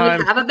 There were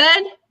times. Did you have a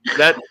bed?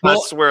 I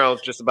swear I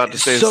was just about to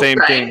say the same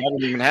thing. I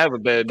didn't even have a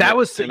bed. That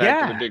was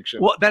active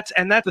addiction. Well, that's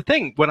the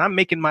thing. When I'm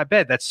making my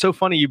bed, that's so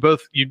funny.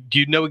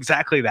 You know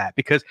exactly that,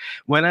 because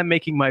when I'm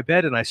making my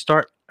bed and I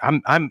start,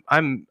 I'm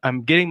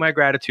getting my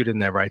gratitude in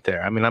there right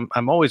there. I mean,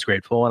 I'm always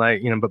grateful,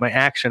 and but my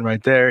action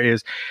right there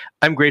is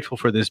I'm grateful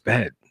for this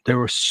bed. There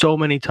were so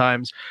many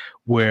times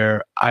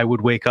where I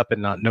would wake up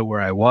and not know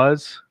where I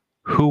was,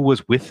 who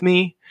was with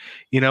me,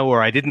 you know,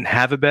 or I didn't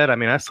have a bed. I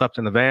mean, I slept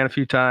in the van a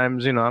few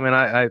times, you know. I mean,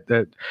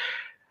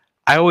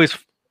 I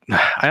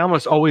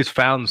almost always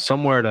found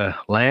somewhere to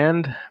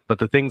land, but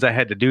the things I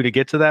had to do to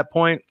get to that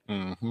point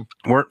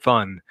weren't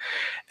fun.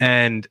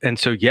 And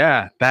so,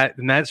 yeah,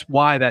 that's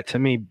why that to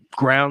me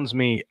grounds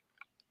me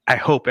I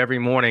hope every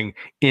morning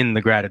in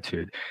the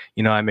gratitude.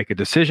 I make a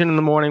decision in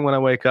the morning when I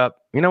wake up.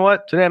 You know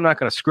what? Today I'm not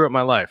going to screw up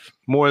my life.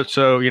 More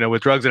so,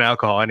 with drugs and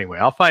alcohol anyway.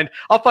 I'll find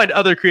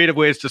other creative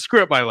ways to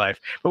screw up my life.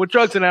 But with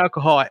drugs and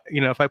alcohol,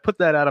 if I put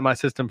that out of my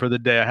system for the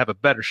day, I have a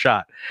better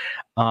shot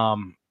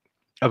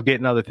of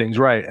getting other things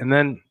right. And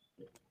then,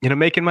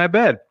 making my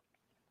bed.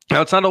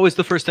 Now, it's not always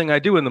the first thing I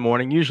do in the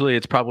morning. Usually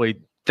it's probably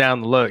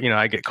down the low,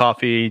 I get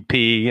coffee,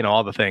 pee,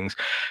 all the things.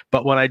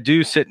 But when I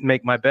do sit and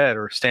make my bed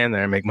or stand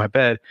there and make my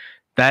bed,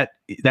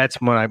 that's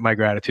when my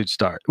gratitude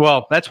starts.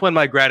 Well, that's when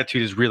my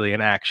gratitude is really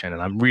in action,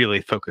 and I'm really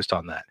focused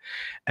on that.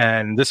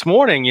 And this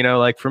morning,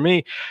 like for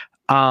me,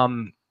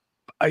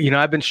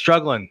 I've been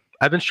struggling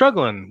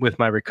with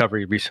my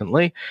recovery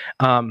recently.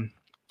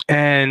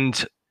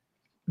 And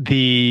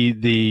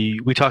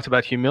we talked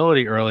about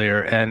humility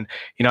earlier, and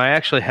I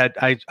actually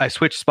I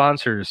switched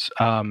sponsors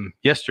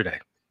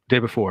day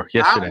before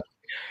yesterday. Wow.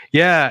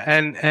 Yeah,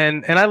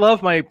 and I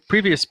love my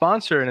previous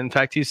sponsor, and in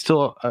fact, he's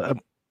still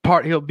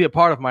he'll be a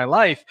part of my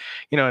life,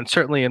 and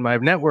certainly in my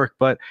network.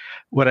 But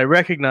what I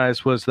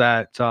recognized was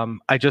that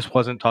I just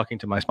wasn't talking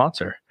to my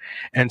sponsor.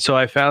 And so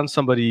I found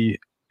somebody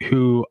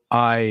who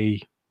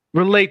I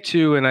relate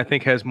to, and I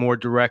think has more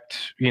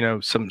direct,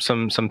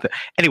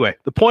 anyway,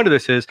 the point of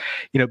this is,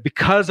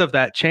 because of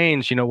that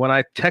change, when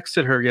I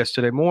texted her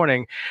yesterday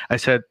morning, I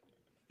said,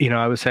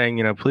 I was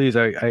saying, please,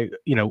 I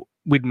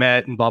we'd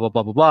met and blah, blah,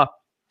 blah, blah, blah.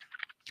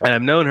 And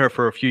I've known her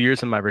for a few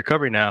years in my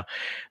recovery now.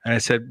 And I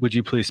said, would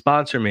you please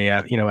sponsor me,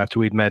 after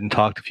we'd met and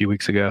talked a few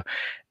weeks ago?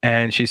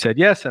 And she said,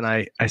 yes. And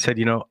I said,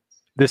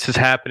 this is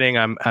happening.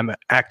 I'm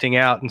acting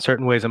out in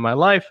certain ways in my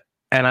life,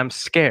 and I'm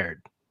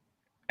scared.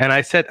 And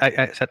I said,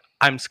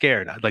 I'm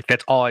scared. Like,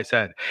 that's all I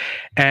said.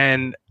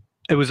 And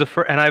it was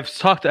and I've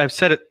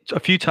said it a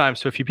few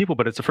times to a few people,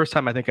 but it's the first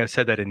time I think I've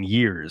said that in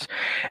years.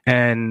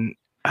 And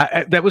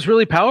that was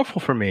really powerful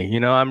for me.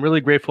 I'm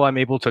really grateful I'm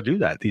able to do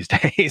that these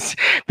days,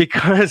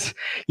 because,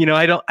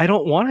 I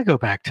don't want to go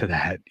back to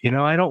that.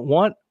 I don't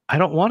want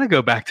to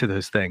go back to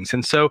those things.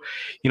 And so,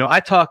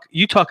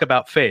 you talk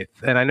about faith,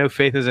 and I know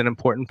faith is an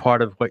important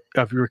part of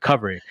your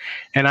recovery.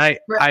 And I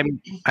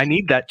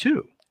need that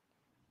too,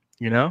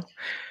 so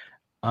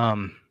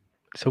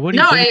what do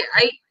you think?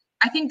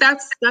 I think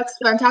that's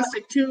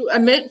fantastic to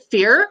admit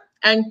fear,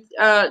 and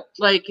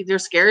like they're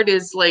scared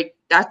is like,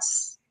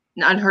 that's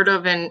unheard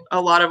of in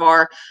a lot of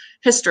our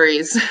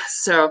histories.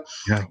 So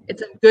yeah.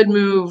 It's a good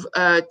move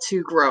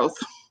to growth.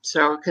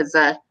 So because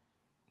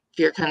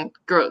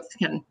growth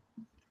can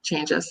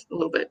change us a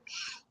little bit.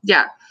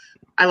 Yeah,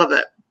 I love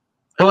that.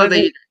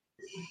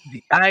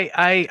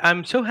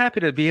 I'm so happy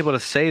to be able to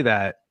say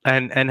that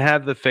and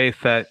have the faith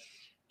that,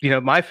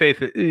 my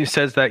faith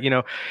says that,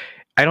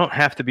 I don't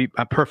have to be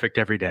perfect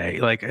every day.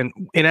 Like, and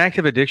in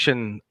active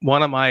addiction,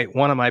 one of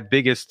my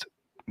biggest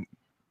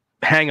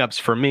hang-ups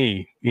for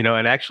me,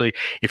 and actually,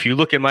 if you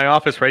look in my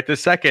office right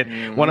this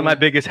second, one of my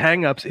biggest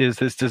hang-ups is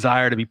this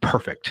desire to be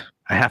perfect.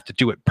 I have to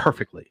do it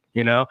perfectly,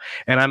 and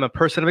I'm a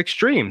person of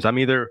extremes. I'm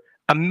either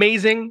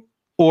amazing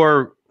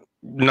or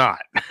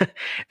not.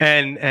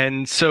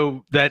 and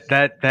so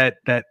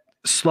that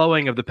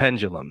slowing of the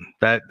pendulum,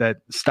 that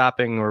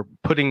stopping or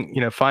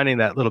putting, finding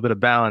that little bit of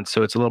balance,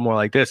 so it's a little more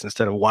like this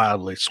instead of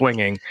wildly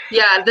swinging.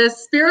 Yeah, the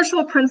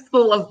spiritual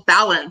principle of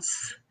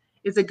balance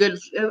is a good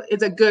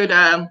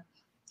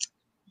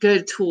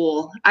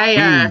tool.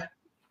 I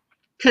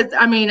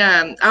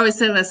always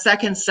say the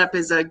second step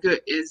is I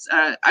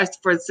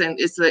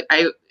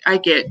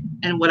get,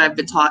 and what I've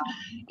been taught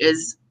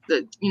is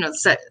the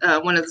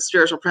one of the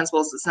spiritual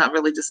principles that's not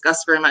really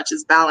discussed very much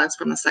is balance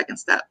from the second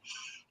step.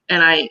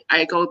 And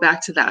I go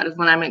back to that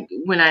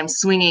when I'm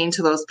swinging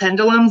to those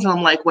pendulums.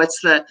 I'm like, what's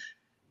the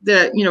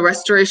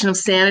restoration of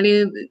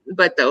sanity,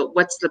 but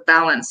what's the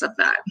balance of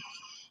that?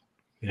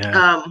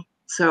 Yeah.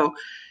 So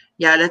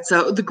yeah, that's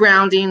the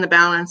grounding, the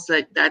balance.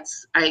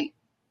 That's I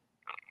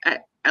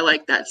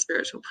like that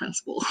spiritual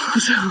principle.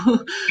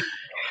 So.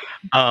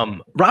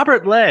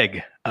 Robert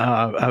Legg,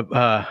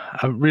 a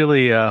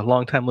really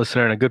long-time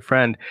listener and a good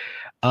friend,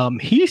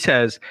 he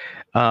says,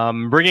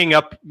 bringing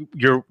up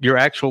your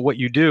actual what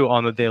you do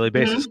on a daily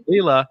basis,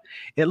 Leela,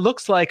 it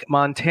looks like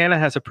Montana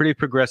has a pretty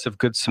progressive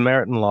Good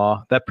Samaritan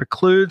law that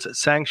precludes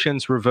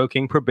sanctions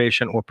revoking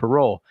probation or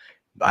parole.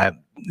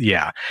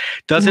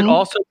 Does it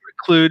also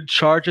preclude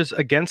charges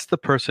against the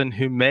person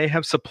who may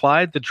have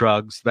supplied the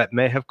drugs that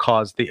may have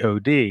caused the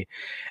OD?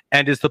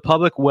 And is the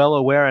public well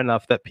aware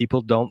enough that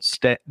people don't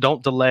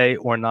delay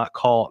or not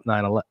call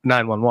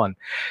 911?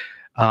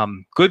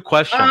 Good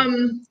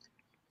question.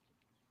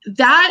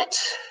 That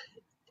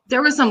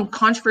there was some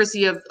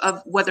controversy of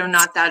whether or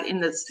not that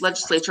in this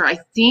legislature. I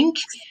think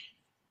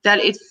that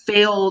it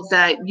failed.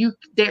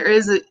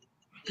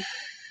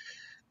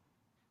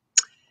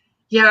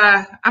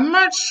 Yeah, I'm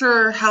not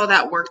sure how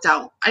that worked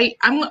out.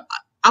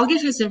 I'll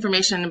get this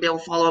information and be able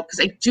to follow up, because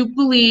I do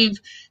believe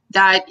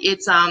that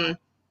it's that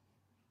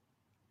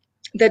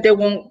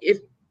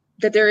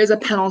there is a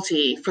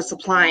penalty for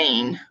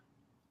supplying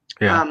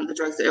the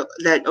drugs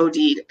that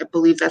OD'd. I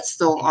believe that's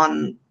still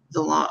on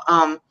the law.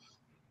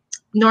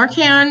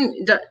 Narcan,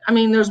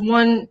 there's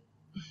one.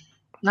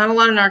 not a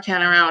lot of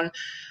Narcan around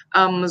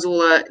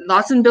Missoula.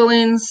 Lots in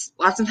Billings,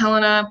 lots in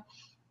Helena.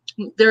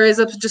 There is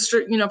a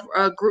district,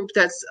 a group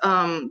that's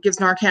gives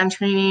Narcan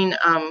training,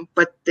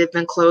 but they've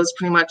been closed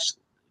pretty much.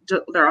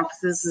 Their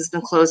offices has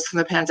been closed from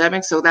the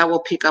pandemic, so that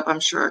will pick up,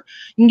 I'm sure.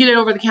 You can get it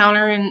over the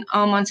counter in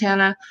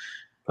Montana.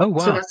 Oh,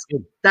 wow. So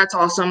that's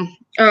awesome.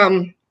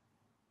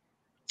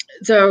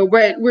 So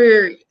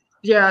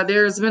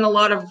there's been a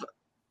lot of,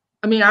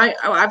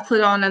 I've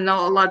put on, and a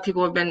lot of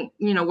people have been,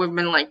 we've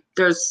been like,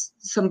 there's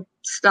some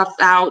stuff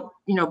out,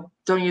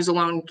 don't use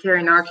alone,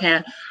 carry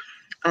Narcan.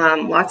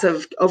 Lots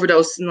of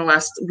overdose in the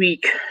last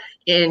week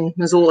in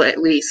Missoula, at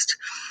least.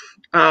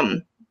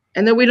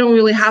 And then we don't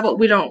really have it.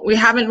 We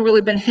haven't really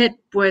been hit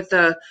with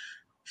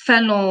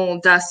fentanyl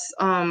deaths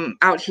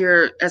out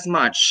here as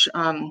much.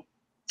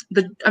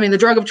 The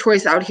drug of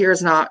choice out here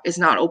is not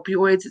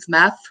opioids, it's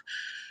meth.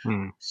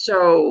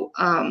 So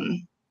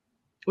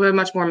we have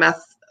much more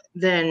meth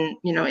than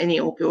any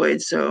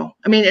opioids. So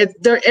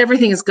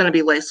everything is can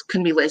be laced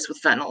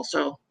with fentanyl.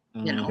 So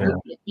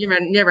you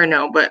never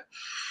know, but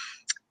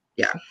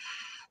yeah.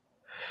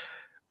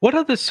 What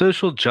are the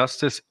social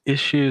justice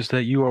issues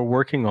that you are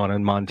working on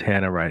in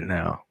Montana right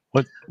now?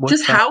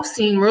 What's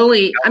housing,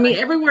 really.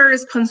 Everywhere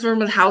is concerned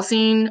with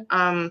housing.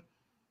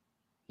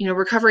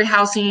 Recovery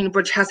housing,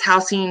 which has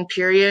housing,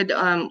 period.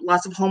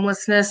 Lots of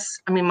homelessness.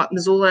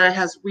 Missoula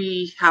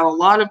we have a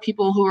lot of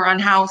people who are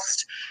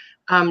unhoused,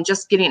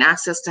 just getting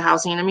access to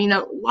housing.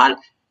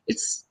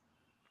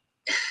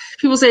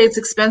 People say it's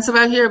expensive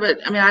out here, but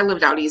I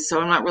lived out east,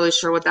 so I'm not really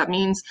sure what that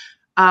means.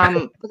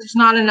 But there's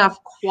not enough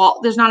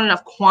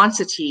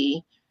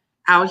quantity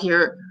out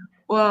here.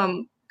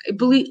 I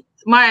believe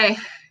my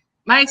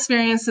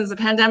experience since the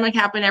pandemic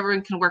happened,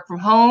 everyone can work from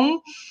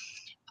home.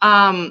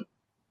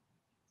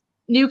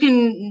 You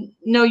can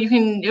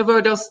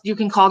overdose. You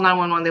can call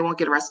 911. They won't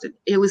get arrested,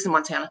 at least in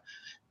Montana.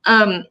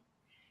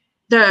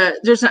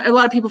 There's a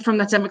lot of people from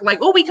that pandemic like,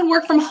 oh, we can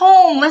work from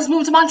home. Let's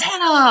move to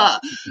Montana.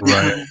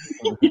 Right.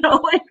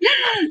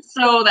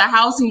 So the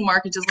housing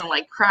market just went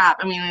like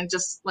crap. It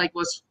just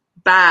was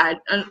bad.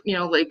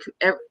 No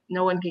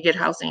one could get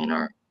housing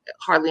or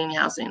hardly any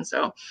housing.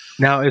 So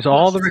now, is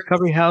all the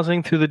recovery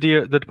housing through the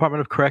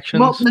Department of Corrections?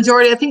 Well,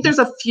 majority. I think there's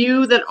a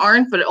few that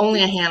aren't, but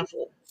only a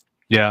handful.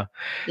 Yeah.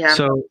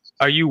 So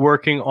are you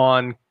working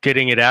on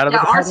getting it out of the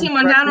Department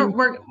of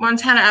Corrections?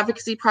 Montana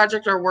Advocacy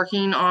Project are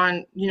working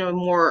on,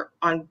 more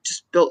on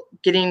just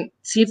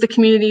see if the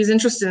community is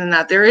interested in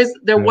that. There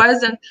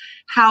was a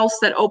house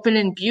that opened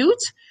in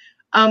Butte.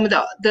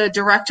 The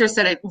director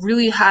said it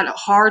really had a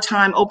hard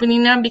time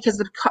opening them because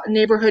the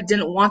neighborhood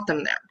didn't want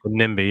them there.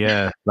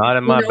 NIMBY, not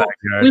in my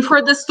backyard. We've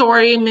heard this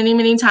story many,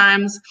 many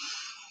times.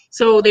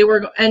 So they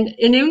were, and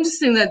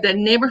interesting that the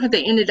neighborhood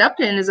they ended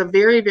up in is a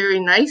very, very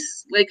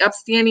nice,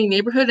 upstanding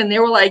neighborhood, and they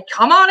were like,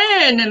 "Come on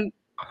in!" And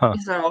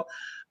so,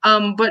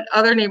 but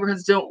other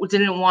neighborhoods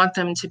didn't want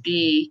them to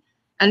be,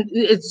 and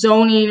it's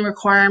zoning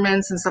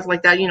requirements and stuff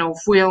like that. If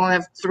we only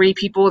have 3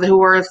 people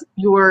who are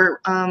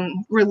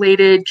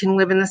related can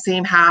live in the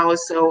same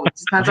house, so it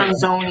depends on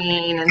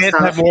zoning and stuff.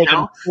 Have more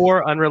than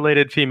 4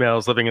 unrelated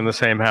females living in the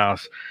same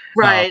house,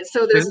 right?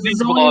 So there's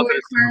zoning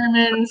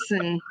requirements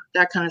and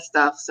that kind of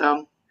stuff.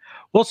 So.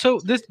 Well, so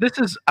this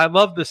is, I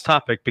love this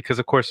topic because,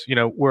 of course,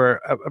 we're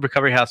a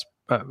recovery house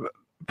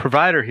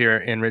provider here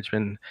in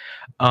Richmond.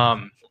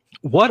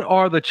 What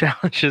are the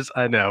challenges?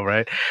 I know,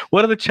 right?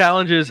 What are the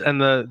challenges and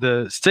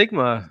the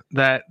stigma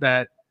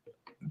that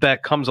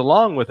comes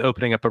along with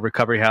opening up a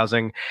recovery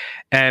housing,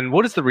 and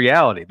what is the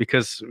reality?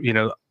 Because I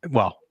don't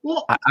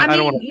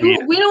want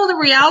to. We know the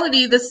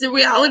reality. The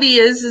reality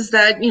is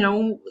that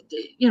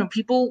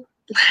people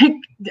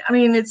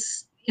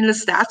it's. The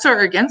stats are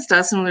against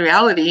us in the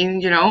reality,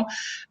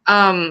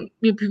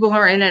 people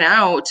are in and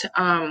out.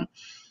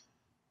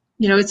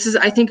 It's just,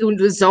 I think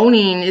the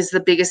zoning is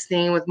the biggest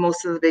thing with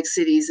most of the big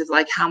cities of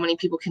how many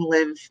people can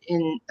live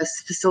in a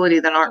facility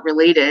that aren't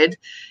related,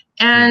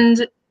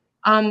 and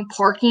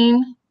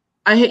parking.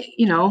 We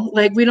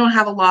don't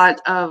have a lot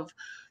of,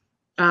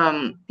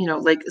 on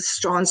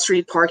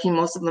street parking.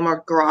 Most of them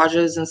are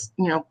garages and,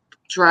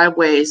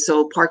 driveways.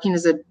 So parking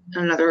is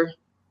another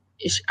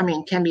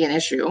can be an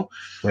issue.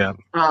 Yeah.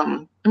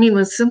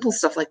 The simple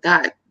stuff like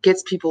that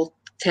gets people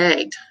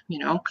tagged,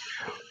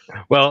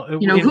 Well,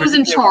 who's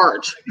in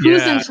charge?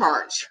 Who's in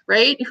charge,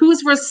 right?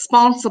 Who's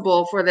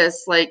responsible for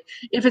this?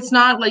 If it's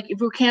not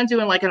if we can't do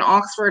it an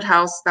Oxford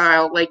House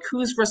style,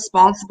 who's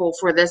responsible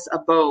for this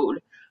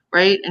abode,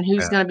 right? And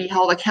who's going to be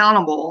held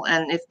accountable?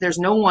 And if there's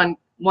no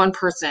one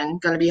person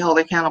going to be held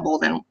accountable,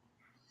 then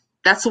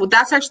that's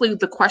actually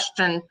the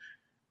question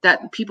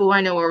that people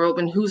I know are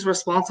open. Who's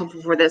responsible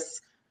for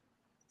this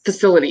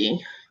facility,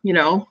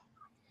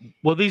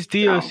 Well, these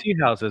DOC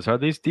houses, are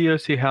these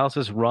DOC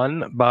houses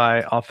run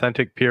by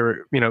authentic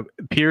peers?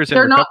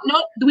 They're not.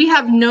 No, we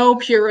have no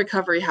peer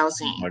recovery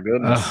housing. Oh my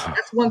goodness,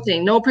 that's one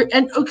thing. No,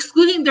 and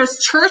excluding there's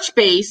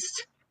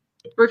church-based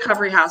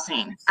recovery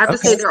housing. I have to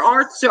say there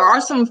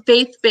are some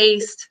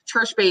faith-based,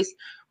 church-based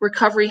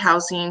recovery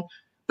housing,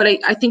 but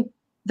I think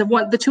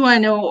the 2 I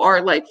know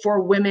are for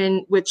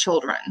women with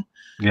children.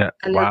 Yeah.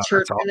 and Wow. they're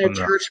That's awesome.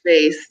 church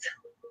based.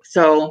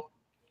 So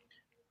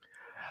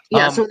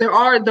yeah, so there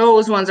are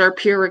those ones are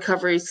peer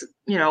recoveries,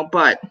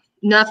 but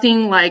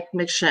nothing like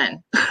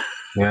McShin.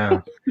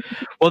 Yeah.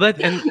 Well, that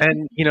and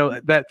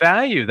that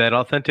value, that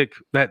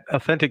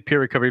authentic peer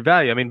recovery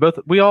value. I mean,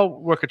 we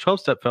all work a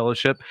 12-step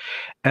fellowship,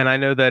 and I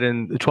know that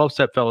in the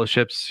 12-step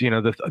fellowships,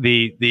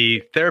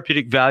 the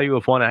therapeutic value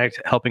of one act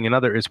helping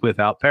another is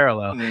without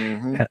parallel,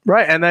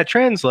 right? And that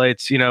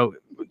translates,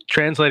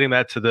 translating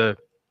that to the,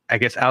 I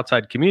guess,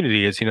 outside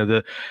community is,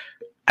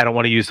 I don't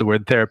want to use the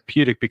word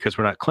therapeutic because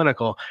we're not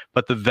clinical,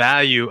 but the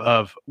value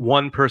of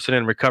one person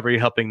in recovery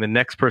helping the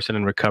next person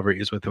in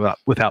recovery is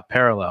without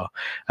parallel.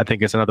 I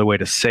think is another way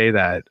to say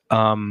that.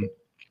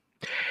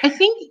 I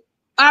think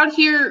out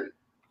here,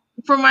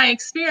 from my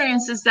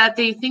experience, is that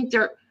they think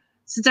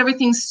since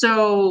everything's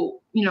so,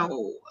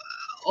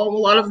 a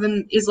lot of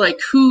them is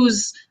like,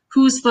 who's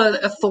the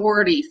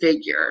authority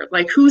figure?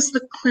 Like, who's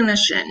the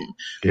clinician?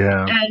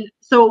 Yeah. And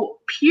so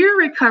peer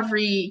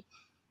recovery,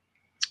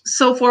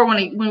 so far when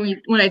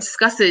I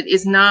discuss it,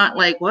 is not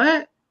like,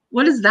 what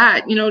is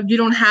that? You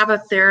don't have a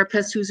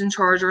therapist who's in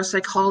charge or a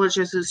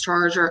psychologist who's in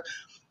charge or,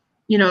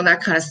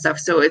 that kind of stuff.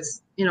 So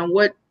it's,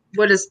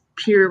 what does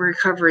peer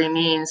recovery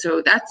mean?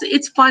 So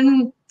it's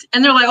fun.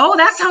 And they're like, oh,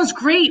 that sounds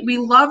great. We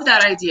love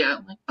that idea.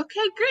 I'm like, okay,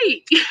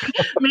 great.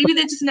 Maybe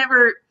they just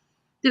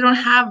they don't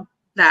have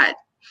that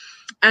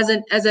as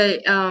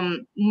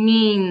a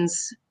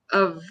means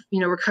of,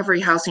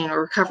 recovery housing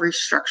or recovery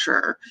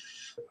structure.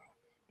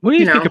 What do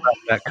you think about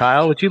that,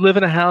 Kyle? Would you live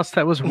in a house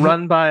that was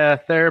run by a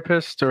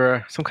therapist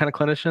or some kind of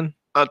clinician?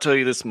 I'll tell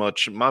you this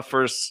much. My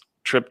first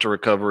trip to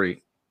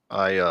recovery,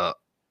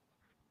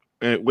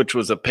 which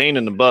was a pain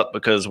in the butt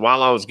because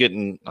while I was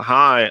getting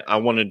high, I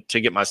wanted to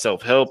get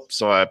myself help.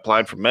 So I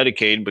applied for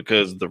Medicaid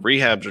because the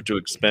rehabs are too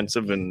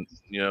expensive and,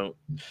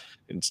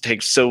 it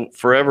takes so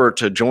forever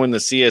to join the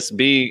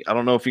CSB. I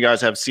don't know if you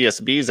guys have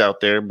CSBs out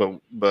there,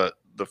 but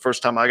the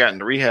first time I got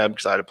into rehab,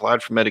 because I'd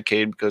applied for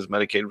Medicaid because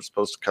Medicaid was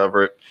supposed to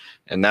cover it,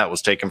 and that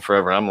was taking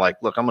forever. I'm like,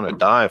 look, I'm going to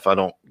die if I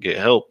don't get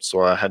help.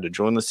 So I had to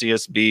join the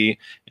CSB,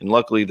 and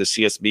luckily the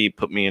CSB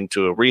put me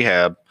into a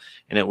rehab,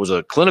 and it was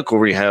a clinical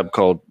rehab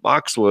called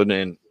Boxwood.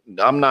 And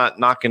I'm not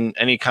knocking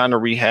any kind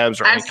of rehabs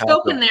or I've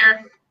spoken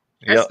there.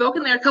 Yep. I've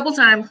spoken there a couple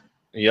times.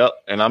 Yep.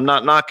 And I'm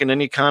not knocking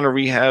any kind of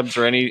rehabs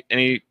or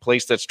any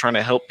place that's trying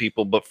to help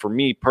people. But for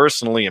me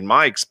personally, in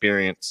my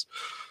experience,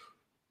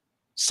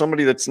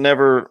 somebody that's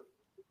never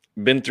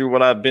been through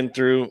what I've been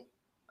through,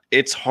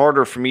 it's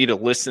harder for me to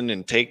listen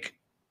and take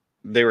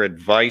their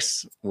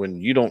advice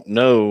when you don't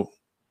know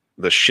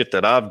the shit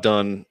that I've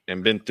done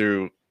and been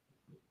through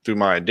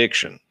my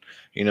addiction.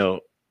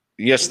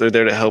 Yes, they're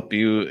there to help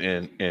you.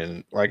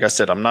 And like I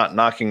said, I'm not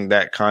knocking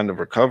that kind of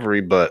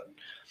recovery, but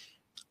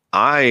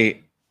I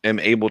am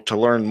able to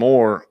learn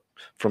more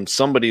from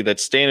somebody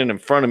that's standing in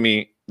front of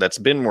me that's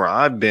been where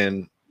I've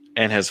been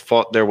and has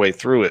fought their way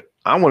through it.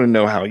 I want to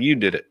know how you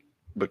did it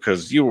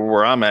because you were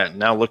where I'm at.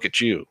 Now look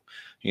at you.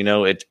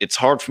 It's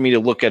hard for me to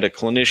look at a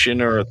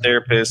clinician or a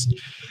therapist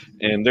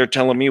and they're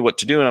telling me what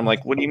to do. And I'm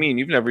like, what do you mean?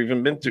 You've never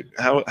even been through,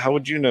 how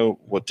would you know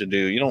what to do?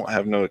 You don't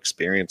have no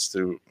experience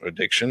through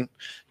addiction,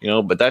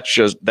 but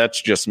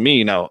that's just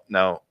me. Now,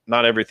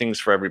 not everything's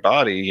for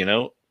everybody, And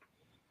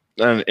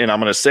I'm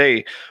going to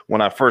say,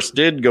 when I first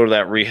did go to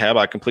that rehab,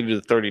 I completed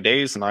the 30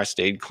 days and I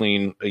stayed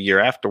clean a year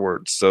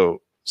afterwards.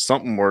 So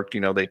something worked.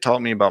 They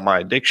taught me about my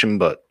addiction,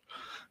 but,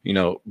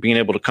 being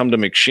able to come to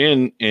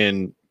McShin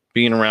and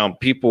being around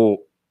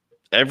people,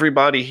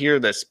 everybody here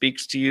that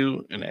speaks to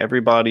you and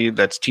everybody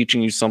that's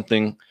teaching you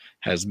something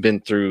has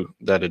been through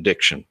that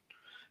addiction.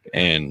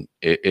 And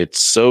it's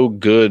so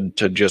good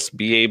to just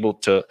be able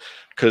to,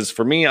 because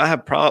for me, I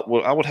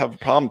would have a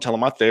problem telling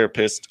my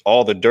therapist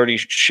all the dirty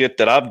shit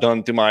that I've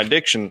done through my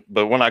addiction.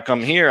 But when I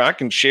come here, I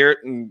can share it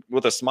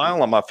with a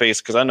smile on my face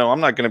because I know I'm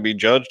not going to be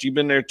judged. You've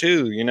been there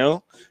too,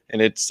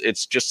 and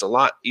it's just a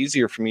lot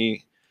easier for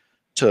me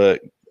to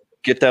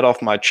get that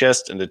off my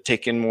chest and to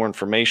take in more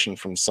information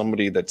from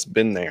somebody that's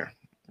been there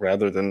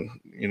rather than,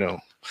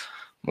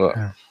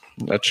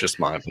 that's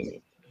just my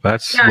opinion.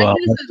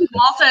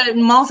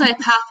 Multi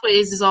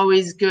pathways is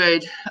always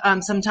good.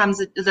 Sometimes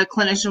the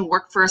clinician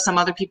work for some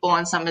other people,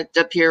 and some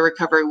the peer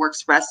recovery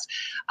works best.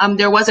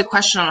 There was a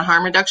question on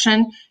harm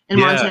reduction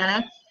in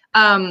Montana.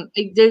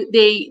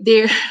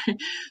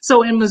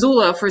 So in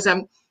Missoula, for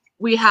example,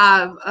 we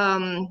have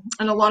an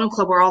Alano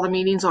Club where all the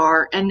meetings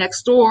are, and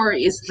next door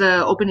is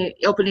the Open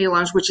Needle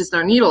Lounge, which is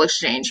their needle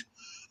exchange.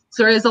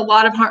 So there is a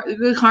lot of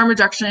harm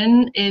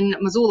reduction in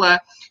Missoula.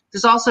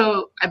 There's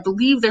also, I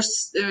believe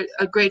there's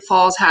Great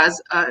Falls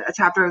has a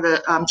chapter of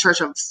the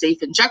Church of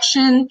Safe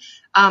Injection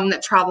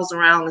that travels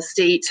around the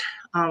state.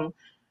 But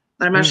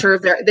I'm not sure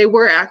if they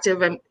were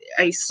active.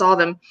 I saw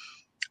them.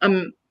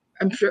 I'm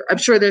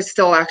sure they're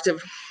still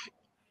active.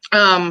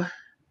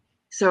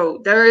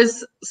 So there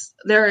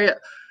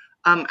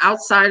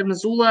outside of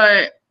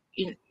Missoula,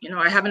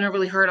 I haven't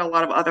really heard a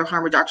lot of other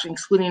harm reduction,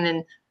 including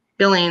in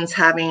Billings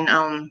having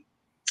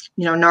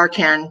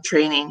Narcan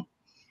training.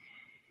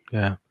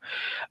 Yeah.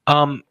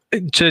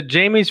 To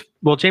Jamie's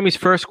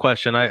first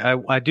question,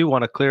 I do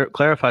want to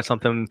clarify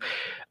something.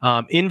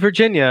 In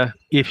Virginia,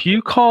 if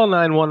you call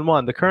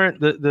 911,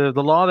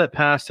 the law that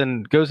passed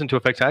and goes into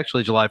effect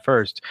actually July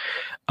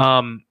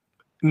 1st,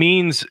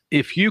 means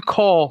if you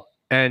call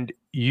and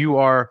you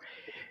are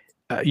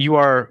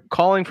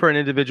calling for an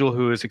individual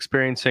who is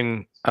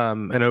experiencing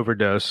an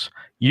overdose,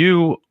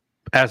 you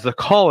as the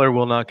caller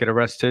will not get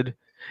arrested,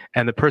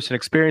 and the person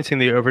experiencing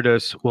the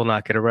overdose will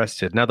not get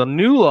arrested. Now, the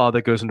new law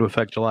that goes into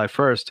effect July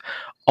 1st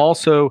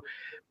also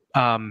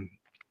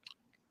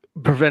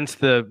prevents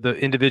the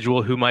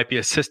individual who might be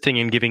assisting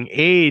in giving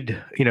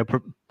aid,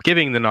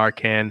 giving the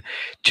Narcan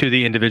to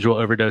the individual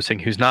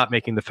overdosing who's not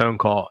making the phone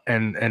call.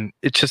 And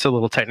it's just a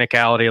little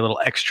technicality, a little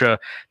extra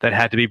that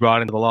had to be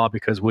brought into the law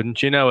because,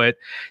 wouldn't you know it,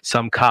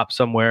 some cop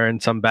somewhere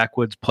in some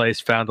backwoods place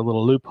found a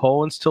little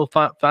loophole and still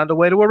found a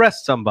way to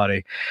arrest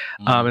somebody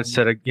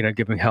instead of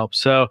giving help.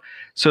 So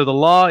the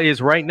law is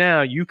right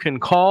now you can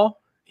call,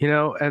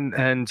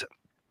 and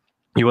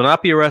you will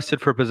not be arrested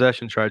for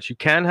possession charge. You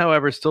can,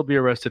 however, still be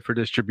arrested for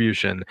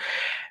distribution.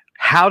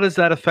 How does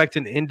that affect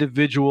an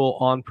individual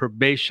on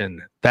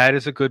probation? That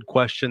is a good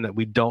question that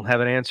we don't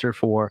have an answer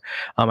for.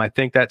 I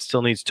think that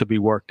still needs to be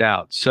worked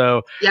out.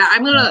 So yeah,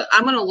 I'm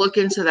gonna look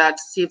into that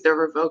to see if they're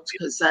revoked,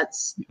 because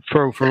that's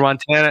for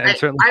Montana and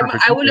certainly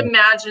I would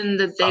imagine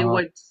that they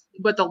would,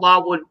 but the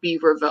law would be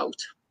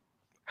revoked.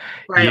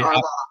 Right, yeah. Our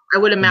law. I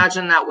would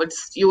imagine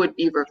you would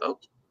be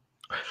revoked.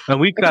 And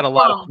we've got a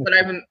lot, but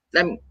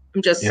I'm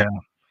just. Yeah,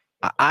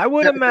 I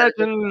would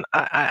imagine.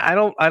 I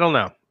don't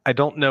know. I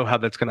don't know how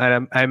that's going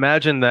to. I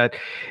imagine that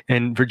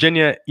in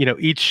Virginia,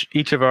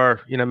 each of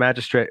our,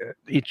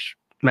 each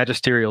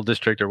magisterial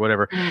district or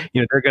whatever,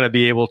 they're going to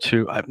be able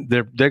to.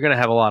 They're going to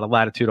have a lot of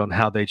latitude on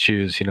how they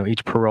choose.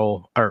 Each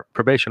parole or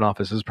probation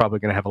office is probably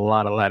going to have a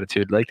lot of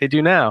latitude, like they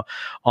do now,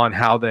 on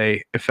how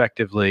they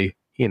effectively,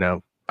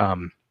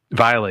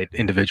 violate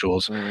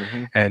individuals.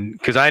 Mm-hmm. And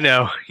because I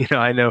know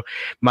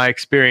my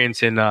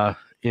experience in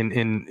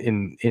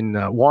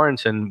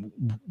Warrenton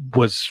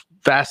was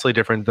vastly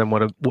different than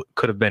what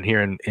could have been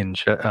here in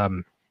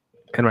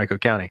Henrico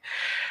County.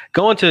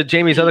 Going to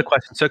Jamie's other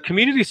question. So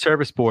community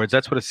service boards,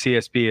 that's what a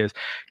CSB is.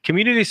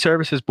 Community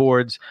services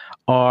boards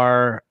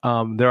are,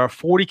 there are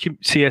 40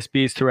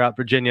 CSBs throughout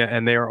Virginia,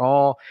 and they are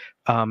all,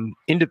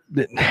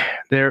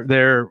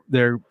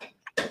 they're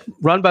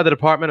run by the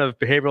Department of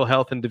Behavioral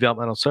Health and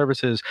Developmental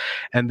Services,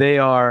 and they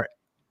are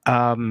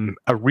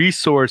a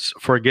resource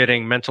for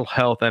getting mental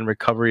health and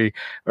recovery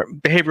or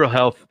behavioral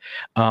health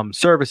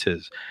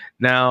services.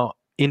 Now,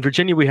 in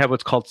Virginia, we have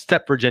what's called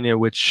STEP Virginia,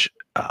 which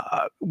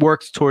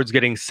works towards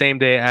getting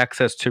same-day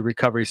access to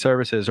recovery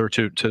services or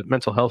to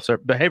mental health,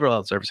 behavioral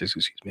health services,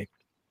 excuse me.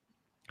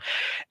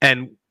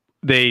 And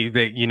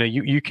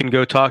you can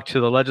go talk to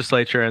the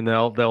legislature and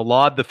they'll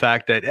laud the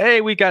fact that, hey,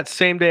 we got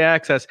same day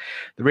access.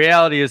 The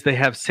reality is they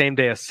have same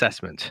day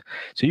assessment.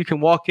 So you can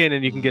walk in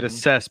and you can get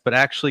assessed, but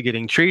actually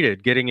getting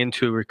treated, getting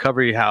into a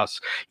recovery house,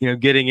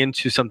 getting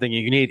into something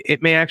you need,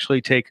 it may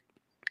actually take,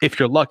 if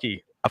you're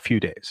lucky, a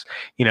few days.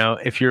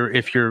 If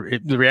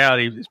the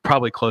reality is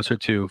probably closer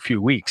to a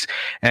few weeks.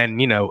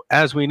 And,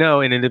 as we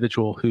know, an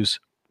individual who's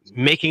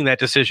making that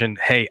decision,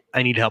 hey,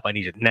 I need help, I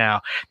need it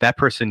now, that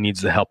person needs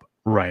the help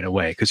right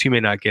away, because you may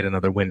not get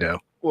another window.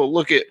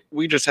 Well,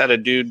 we just had a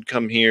dude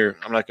come here.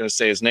 I'm not going to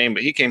say his name,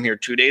 but he came here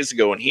 2 days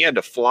ago and he had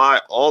to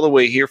fly all the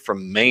way here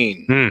from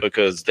Maine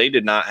because they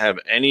did not have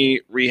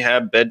any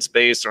rehab bed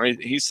space or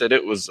anything. He said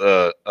it was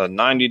a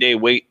 90-day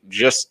wait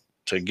just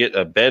to get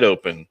a bed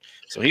open.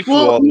 So he flew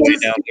all the way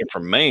down here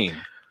from Maine.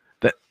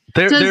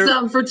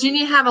 Does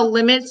Virginia have a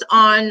limit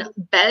on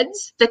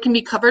beds that can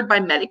be covered by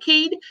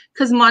Medicaid?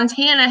 Because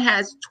Montana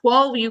has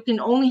 12. You can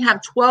only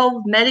have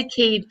 12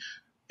 Medicaid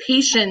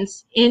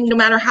patients in, no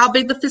matter how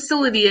big the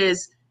facility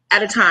is,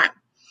 at a time.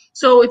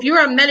 So if you're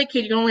on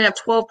Medicaid, you can only have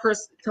 12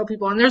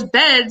 people, and there's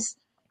beds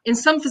in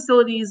some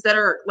facilities that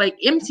are like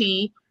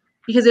empty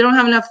because they don't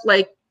have enough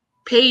like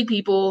paid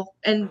people,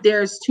 and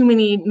there's too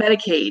many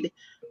Medicaid.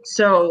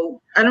 So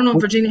I don't know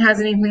if Virginia has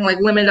anything like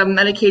limit of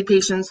Medicaid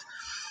patients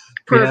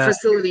per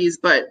facilities,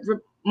 but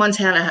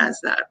Montana has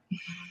that.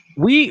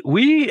 We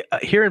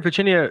here in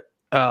Virginia,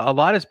 a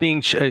lot is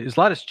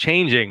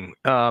changing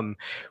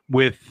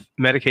with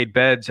Medicaid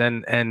beds,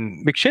 and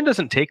McShin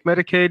doesn't take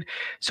Medicaid,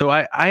 so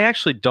I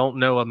actually don't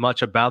know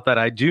much about that.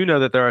 I do know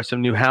that there are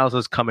some new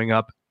houses coming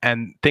up,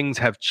 and things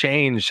have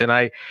changed, and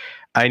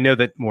I know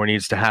that more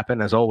needs to happen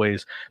as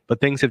always,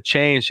 but things have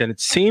changed, and it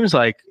seems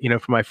like,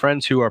 for my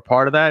friends who are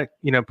part of that,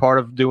 part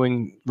of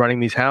running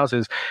these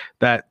houses,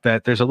 that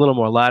there's a little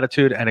more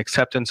latitude and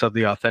acceptance of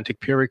the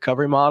authentic peer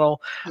recovery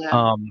model.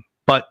 Yeah.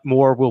 But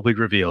more will be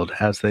revealed,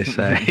 as they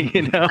say.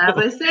 As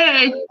they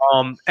say.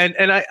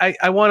 And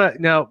I want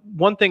to now,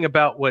 one thing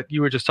about what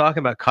you were just talking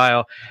about,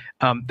 Kyle,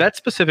 that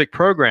specific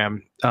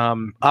program,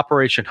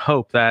 Operation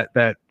Hope,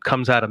 that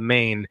comes out of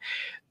Maine,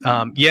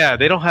 Yeah,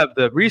 they don't have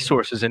the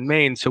resources in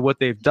Maine. So what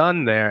they've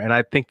done there, and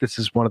I think this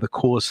is one of the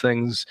coolest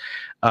things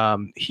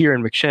here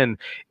in McShin,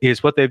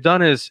 is what they've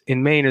done is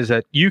in Maine is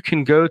that you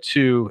can go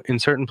to, in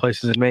certain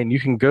places in Maine, you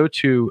can go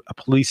to a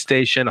police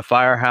station, a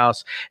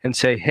firehouse, and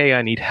say, hey,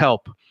 I need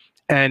help.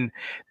 And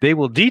they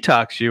will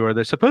detox you, or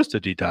they're supposed to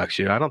detox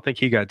you. I don't think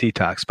he got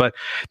detoxed, but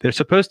they're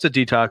supposed to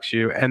detox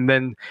you. And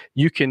then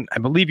you can, I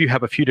believe you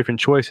have a few different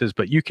choices,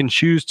 but you can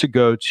choose to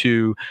go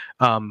to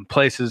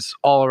places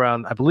all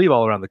around, I believe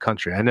all around the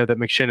country. I know that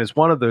McShin is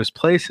one of those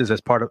places as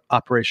part of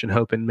Operation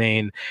Hope in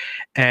Maine.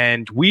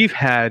 And we've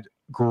had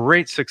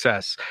great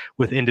success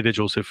with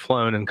individuals who've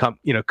flown and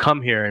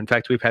come here. In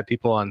fact, we've had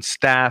people on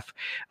staff,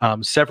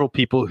 several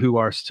people who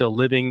are still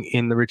living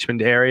in the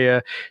Richmond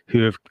area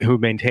who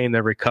maintain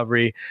their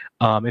recovery.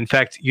 In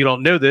fact, you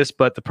don't know this,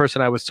 but the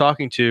person I was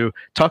talking to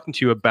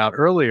you about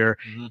earlier,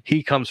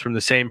 he comes from the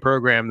same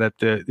program that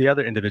the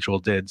other individual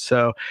did.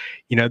 So,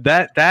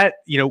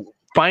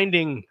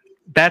 finding.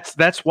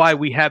 That's why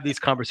we have these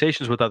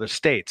conversations with other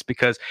states,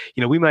 because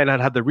we might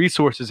not have the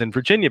resources in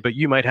Virginia, but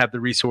you might have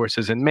the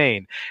resources in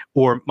Maine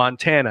or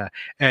Montana,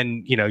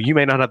 and you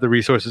may not have the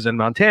resources in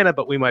Montana,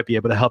 but we might be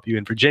able to help you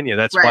in Virginia.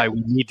 That's right. Why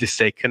we need to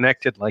stay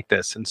connected like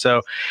this. And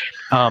so,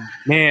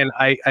 man,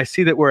 I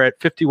see that we're at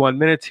 51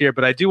 minutes here,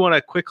 but I do want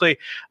to quickly.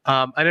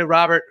 I know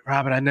Robert,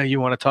 I know you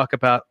want to talk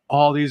about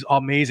all these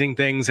amazing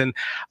things, and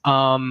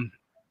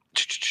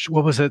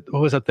what was it?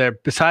 What was up there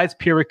besides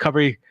peer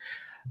recovery?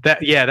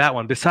 That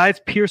one. Besides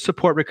peer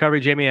support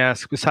recovery, Jamie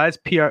asks, besides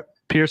peer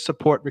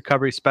support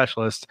recovery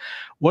specialist,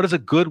 what is a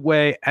good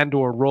way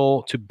and/or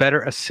role to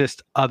better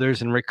assist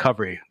others in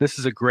recovery? This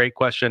is a great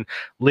question.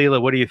 Leila,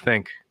 what do you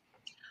think?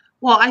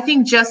 Well, I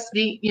think just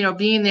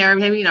being there,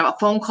 maybe a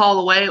phone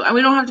call away.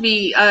 We don't have to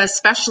be a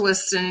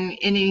specialist in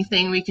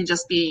anything. We can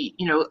just be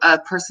a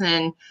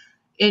person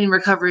in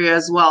recovery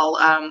as well.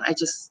 I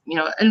just,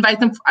 invite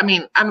them. I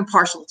mean, I'm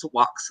impartial to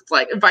walks. It's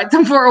like invite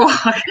them for a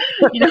walk.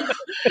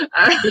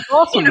 It's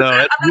awesome though.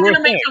 I'm not going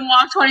to make them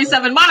walk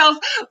 27 miles,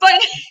 but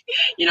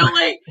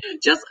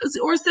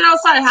or sit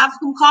outside, have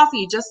some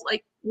coffee, just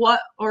like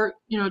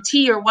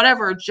tea or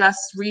whatever. Just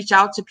reach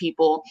out to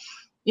people.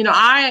 A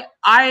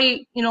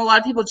lot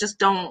of people just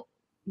don't.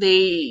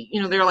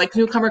 They're like,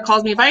 newcomer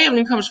calls me. If I have a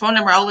newcomer's phone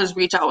number, I'll just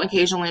reach out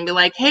occasionally and be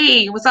like,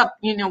 hey, what's up?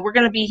 We're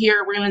going to be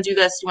here. We're going to do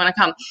this. Do you want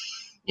to come?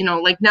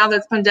 Now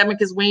that the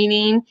pandemic is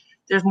waning,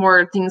 there's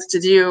more things to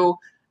do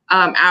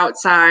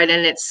outside,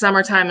 and it's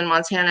summertime in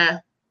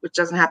Montana, which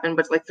doesn't happen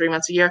but like 3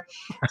 months a year.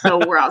 So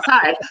we're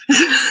outside.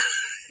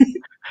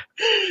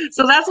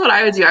 So that's what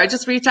I would do. I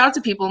just reach out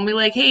to people and be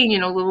like, hey,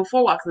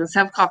 before walk, let's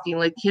have coffee,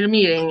 like hit a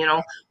meeting,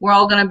 we're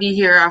all going to be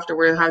here after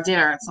we have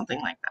dinner, something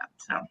like that.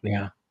 So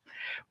yeah.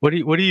 What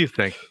do you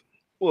think?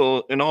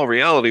 Well, in all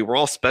reality, we're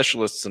all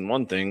specialists in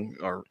one thing,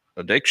 our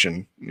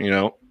addiction. We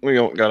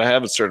don't got to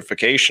have a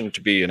certification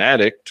to be an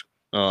addict.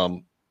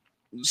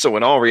 So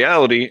in all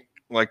reality,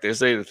 like they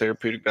say, the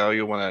therapeutic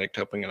value of one addict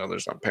helping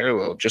others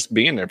unparalleled. Just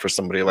being there for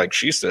somebody, like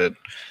she said,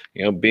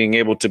 being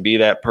able to be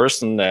that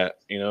person that,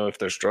 if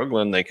they're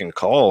struggling, they can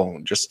call,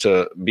 just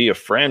to be a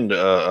friend,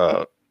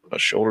 a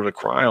shoulder to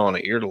cry on,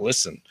 an ear to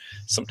listen.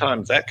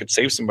 Sometimes that could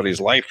save somebody's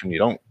life, and you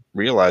don't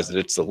realize that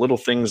it's the little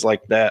things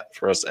like that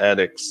for us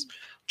addicts.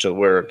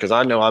 Because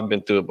I know I've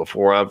been through it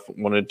before. I've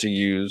wanted to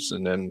use,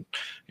 and then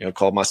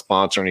called my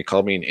sponsor, and he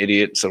called me an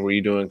idiot. So what are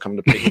you doing? Come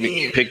to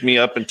pick me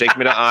up and take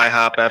me to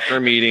IHOP after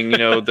a meeting.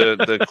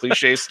 The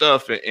cliche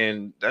stuff,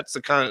 and that's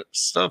the kind of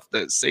stuff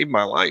that saved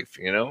my life.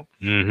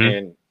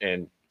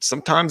 And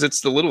sometimes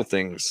it's the little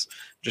things,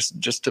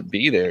 just to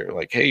be there.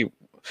 Like, hey,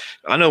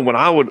 I know when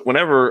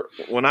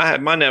I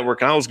had my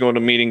network and I was going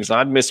to meetings,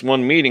 I'd miss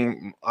one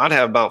meeting, I'd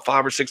have about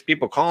 5 or 6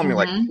 people calling me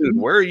like, dude,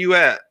 where are you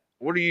at?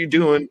 What are you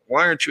doing?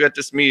 Why aren't you at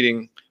this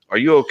meeting? Are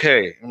you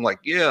okay? I'm like,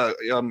 yeah,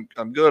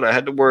 I'm good. I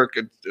had to work.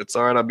 It's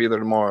all right. I'll be there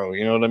tomorrow.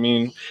 You know what I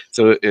mean?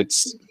 So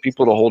it's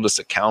people to hold us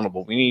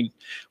accountable. We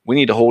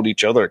need to hold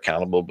each other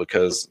accountable,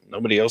 because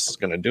nobody else is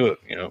going to do it.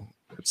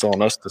 It's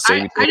on us to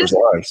save each other's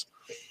lives.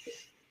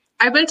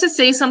 I went to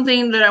say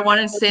something that I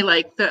wanted to say,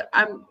 like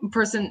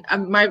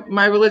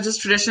my religious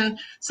tradition.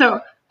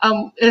 So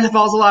it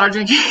involves a lot of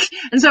drinking.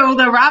 And so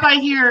the rabbi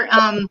here,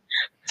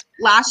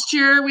 last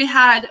year we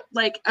had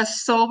like a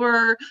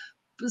sober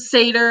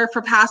Seder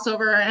for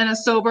Passover and a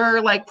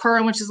sober like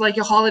Purim, which is like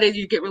your holiday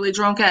you get really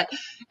drunk at.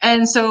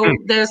 And so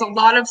there's a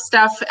lot of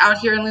stuff out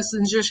here in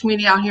the Jewish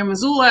community out here in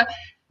Missoula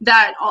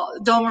that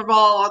don't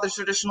revolve all the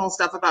traditional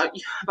stuff about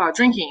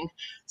drinking.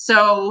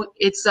 So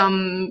it's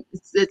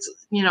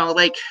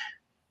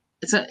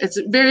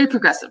very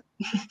progressive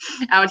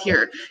out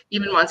here,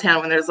 even in Montana,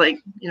 when there's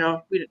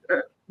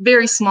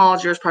very small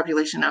Jewish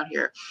population out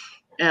here.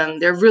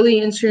 And they're really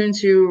in tune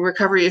to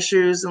recovery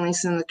issues, at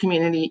least in the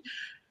community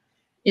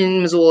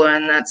in Missoula,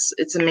 and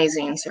it's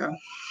amazing. So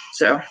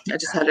I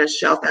just had to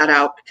shout that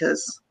out,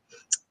 because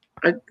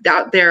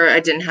out there I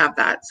didn't have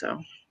that.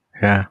 So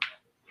yeah,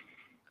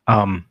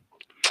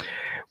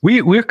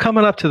 we're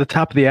coming up to the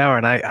top of the hour,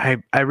 and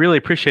I really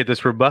appreciate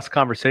this robust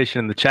conversation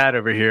in the chat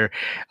over here.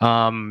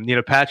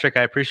 Patrick,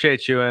 I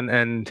appreciate you,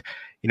 and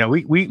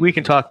we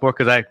can talk more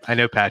because I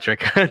know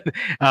Patrick.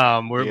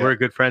 We're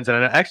good friends, and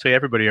I know, actually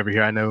everybody over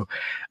here I know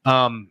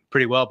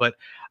pretty well. But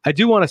I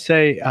do want to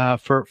say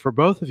for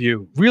both of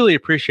you, really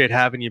appreciate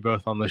having you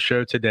both on the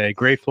show today.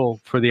 Grateful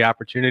for the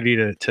opportunity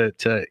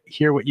to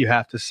hear what you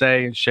have to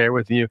say and share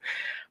with you.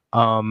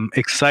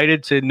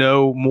 Excited to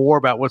know more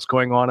about what's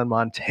going on in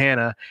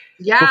Montana.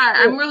 Yeah,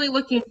 I'm really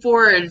looking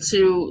forward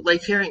to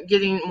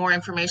getting more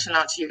information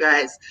out to you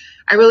guys.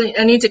 I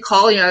need to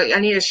call you. I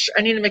need a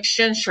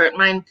McShin shirt.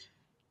 Mine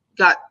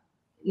got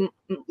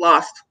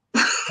lost.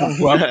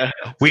 Well,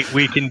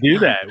 we can do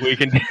that. We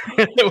can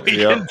can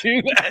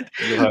do that.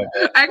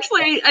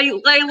 Actually,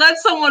 I let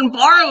someone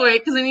borrow it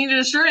because I needed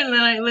a shirt, and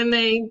then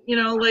they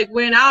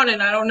went out,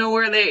 and I don't know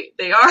where they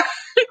are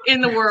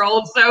in the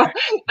world. So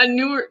a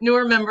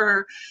newer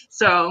member.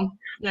 So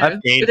yeah,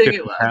 I've gained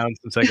 50 pounds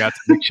since I got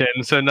to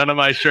McShin, so none of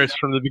my shirts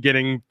from the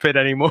beginning fit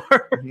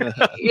anymore.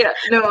 Yeah,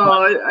 no,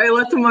 I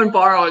let someone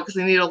borrow it because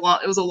they needed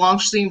it was a long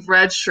sleeve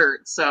red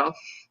shirt. So.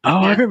 Oh,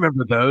 yeah. I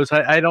remember those.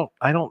 I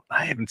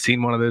haven't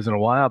seen one of those in a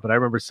while, but I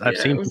remember I've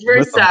seen. It was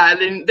very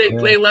sad, and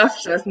they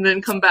left us and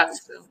didn't come back.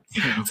 So.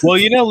 Well,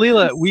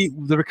 Leela,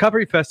 the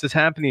Recovery Fest is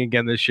happening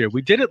again this year.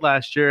 We did it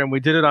last year, and we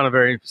did it on a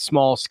very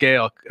small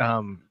scale.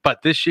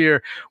 But this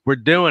year we're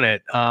doing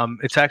it.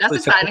 It's actually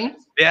that's exciting.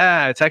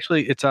 Yeah, it's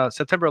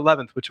September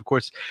 11th, which of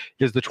course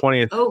is the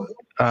 20th.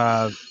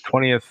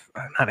 20th,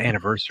 not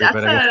anniversary,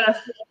 but I guess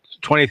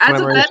 20th.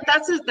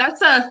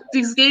 That's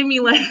these gave me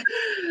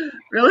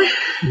really.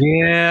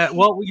 Yeah,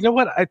 well, you know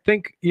what? I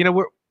think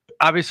we're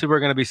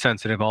going to be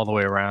sensitive all the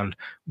way around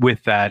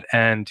with that,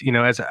 and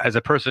as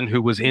a person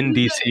who was in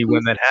DC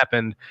when that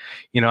happened,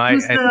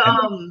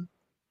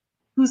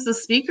 who's the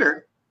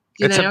speaker?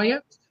 Do you know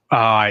yet? Oh,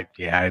 I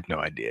have no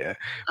idea.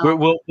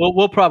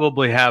 We'll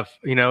probably have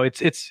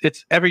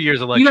it's every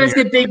year's election. You guys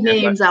get big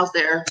names out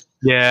there.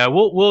 Yeah,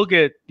 we'll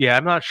get. Yeah,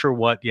 I'm not sure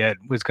what yet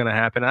was going to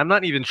happen. I'm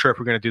not even sure if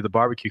we're going to do the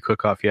barbecue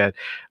cook-off yet.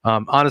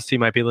 Honesty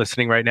might be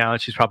listening right now,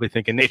 and she's probably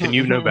thinking, Nathan,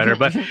 you know better.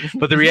 But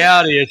the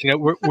reality is,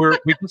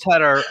 we just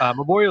had our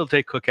Memorial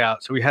Day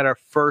cookout, so we had our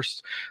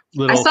first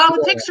little. I saw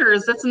the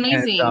pictures. That's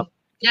amazing. And,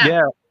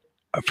 yeah,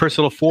 our first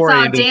little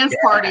foray. It's a dance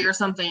party or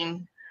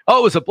something. Oh,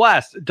 it was a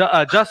blast.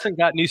 Justin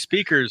got new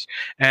speakers,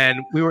 and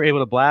we were able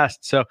to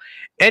blast. So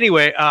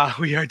anyway,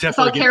 we are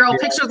definitely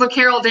pictures of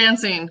Carol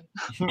dancing.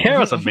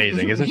 Carol's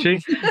amazing, isn't she?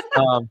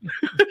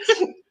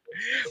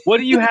 What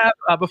do you have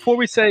before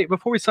we sign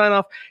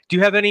off? Do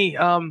you have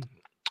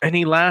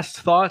any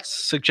last thoughts,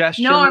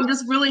 suggestions? No, I'm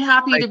just really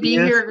happy to be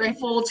here.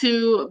 Grateful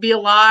to be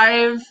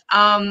alive.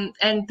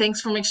 And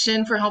thanks for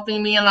McShin for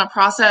helping me in that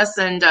process.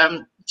 And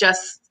I'm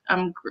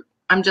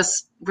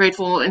just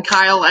grateful. And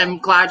Kyle, I'm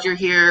glad you're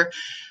here.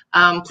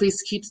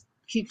 Please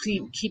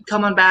keep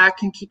coming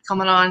back and keep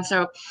coming on.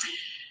 So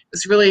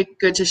it's really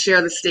good to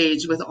share the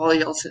stage with all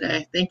y'all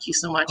today. Thank you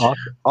so much.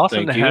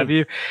 Awesome to have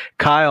you.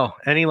 Kyle,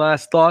 any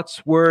last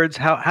thoughts, words?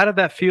 How did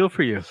that feel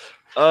for you?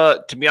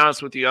 To be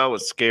honest with you, I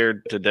was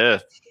scared to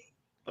death.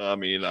 I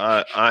mean,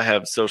 I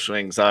have social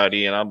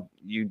anxiety, and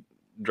you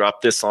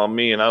dropped this on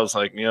me, and I was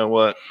like, you know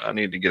what? I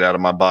need to get out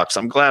of my box.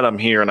 I'm glad I'm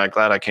here, and I'm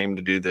glad I came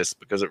to do this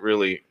because it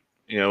really,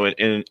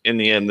 in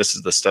the end, this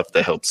is the stuff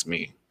that helps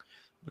me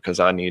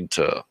because I need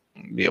to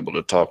be able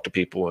to talk to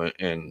people.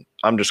 And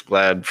I'm just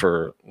glad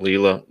for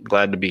Leela,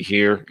 glad to be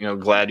here.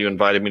 Glad you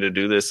invited me to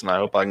do this, and I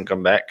hope I can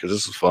come back because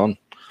this is fun.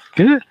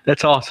 Good.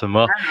 That's awesome.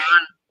 Well,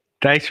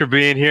 thanks for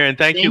being here, and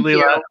thank you,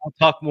 Leela. I'll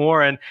talk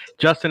more. And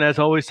Justin, as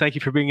always, thank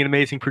you for being an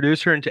amazing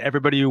producer, and to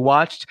everybody who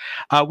watched.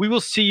 We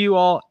will see you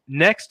all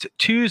next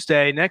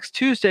Tuesday. Next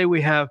Tuesday,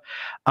 we have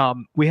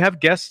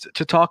guests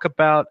to talk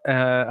about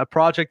a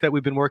project that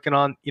we've been working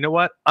on. You know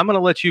what? I'm going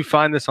to let you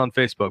find this on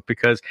Facebook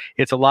because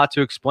it's a lot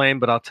to explain,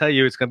 but I'll tell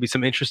you, it's going to be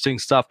some interesting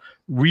stuff.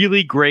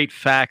 Really great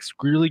facts,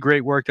 really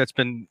great work that's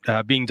been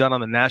being done on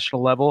the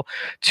national level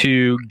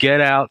to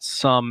get out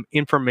some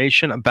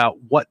information about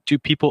what do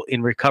people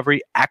in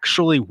recovery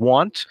actually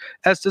want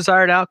as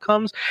desired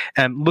outcomes,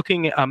 and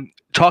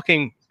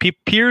talking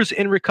peers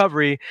in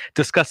recovery,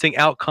 discussing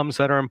outcomes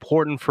that are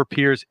important for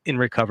peers in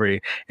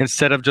recovery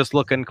instead of just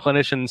looking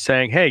clinicians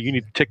saying, hey, you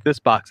need to tick this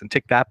box and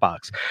tick that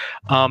box.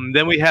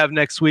 Then we have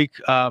next week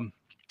on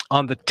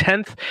the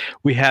 10th,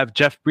 we have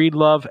Jeff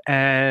Breedlove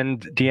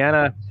and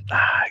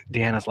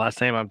Deanna's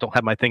last name. I don't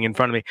have my thing in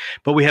front of me,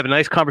 but we have a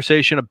nice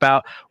conversation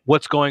about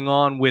what's going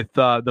on with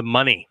the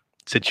money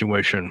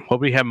situation. Well,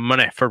 we have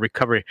money for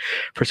recovery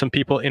for some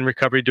people in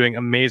recovery doing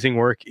amazing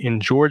work in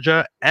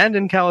Georgia and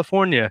in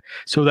California.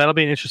 So that'll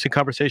be an interesting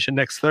conversation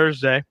next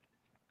Thursday.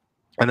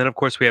 And then, of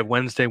course, we have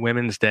Wednesday,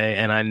 Women's Day,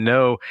 and I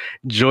know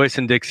Joyce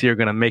and Dixie are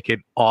going to make it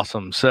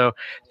awesome. So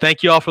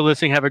thank you all for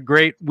listening. Have a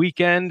great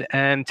weekend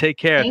and take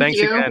care. Thanks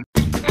again.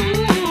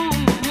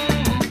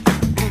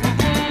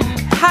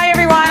 Hi,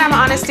 everyone. I'm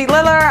Honesty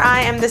Liller.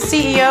 I am the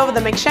CEO of the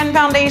McShin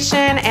Foundation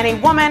and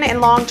a woman in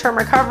long-term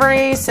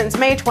recovery. Since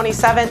May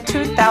 27,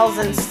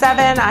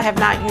 2007, I have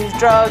not used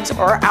drugs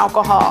or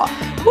alcohol.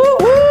 Woo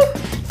woo!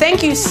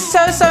 Thank you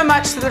so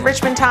much to the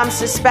Richmond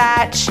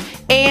Times-Dispatch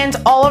and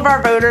all of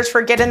our voters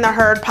for Get in the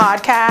Herd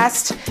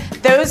podcast.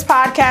 Those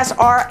podcasts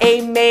are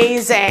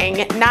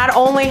amazing. Not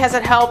only has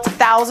it helped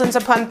thousands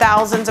upon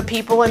thousands of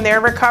people in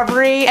their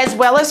recovery, as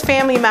well as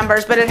family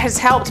members, but it has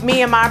helped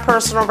me in my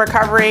personal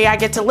recovery. I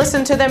get to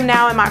listen to them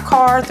now in my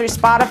car through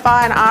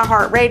Spotify and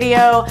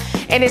iHeartRadio.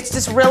 And it's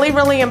just really,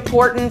 really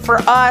important for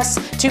us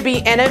to be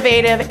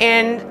innovative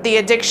in the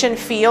addiction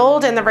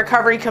field and the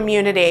recovery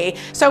community.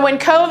 So when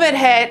COVID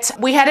hit,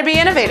 we had to be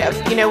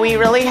innovative. You know, we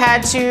really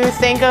had to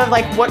think of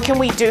like, what can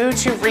we do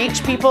to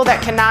reach people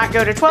that cannot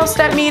go to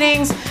 12-step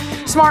meetings,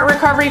 smart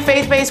recovery,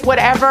 faith-based,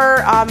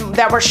 whatever,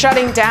 that were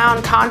shutting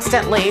down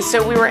constantly.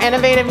 So we were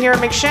innovative here at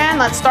McShin.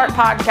 Let's start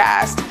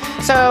podcast.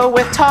 So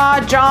with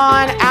Todd,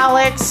 John,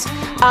 Alex,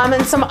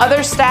 and some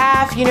other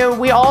staff, you know,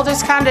 we all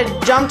just kind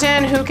of jumped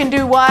in who can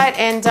do what.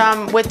 And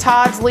with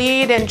Todd's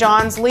lead and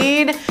John's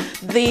lead,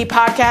 the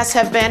podcasts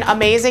have been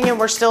amazing and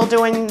we're still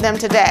doing them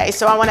today.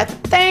 So I want to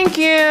thank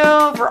you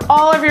for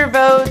all of your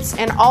votes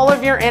and all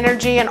of your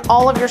energy and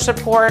all of your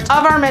support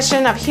of our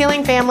mission of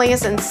healing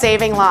families and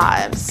saving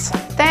lives.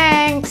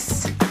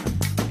 Thanks.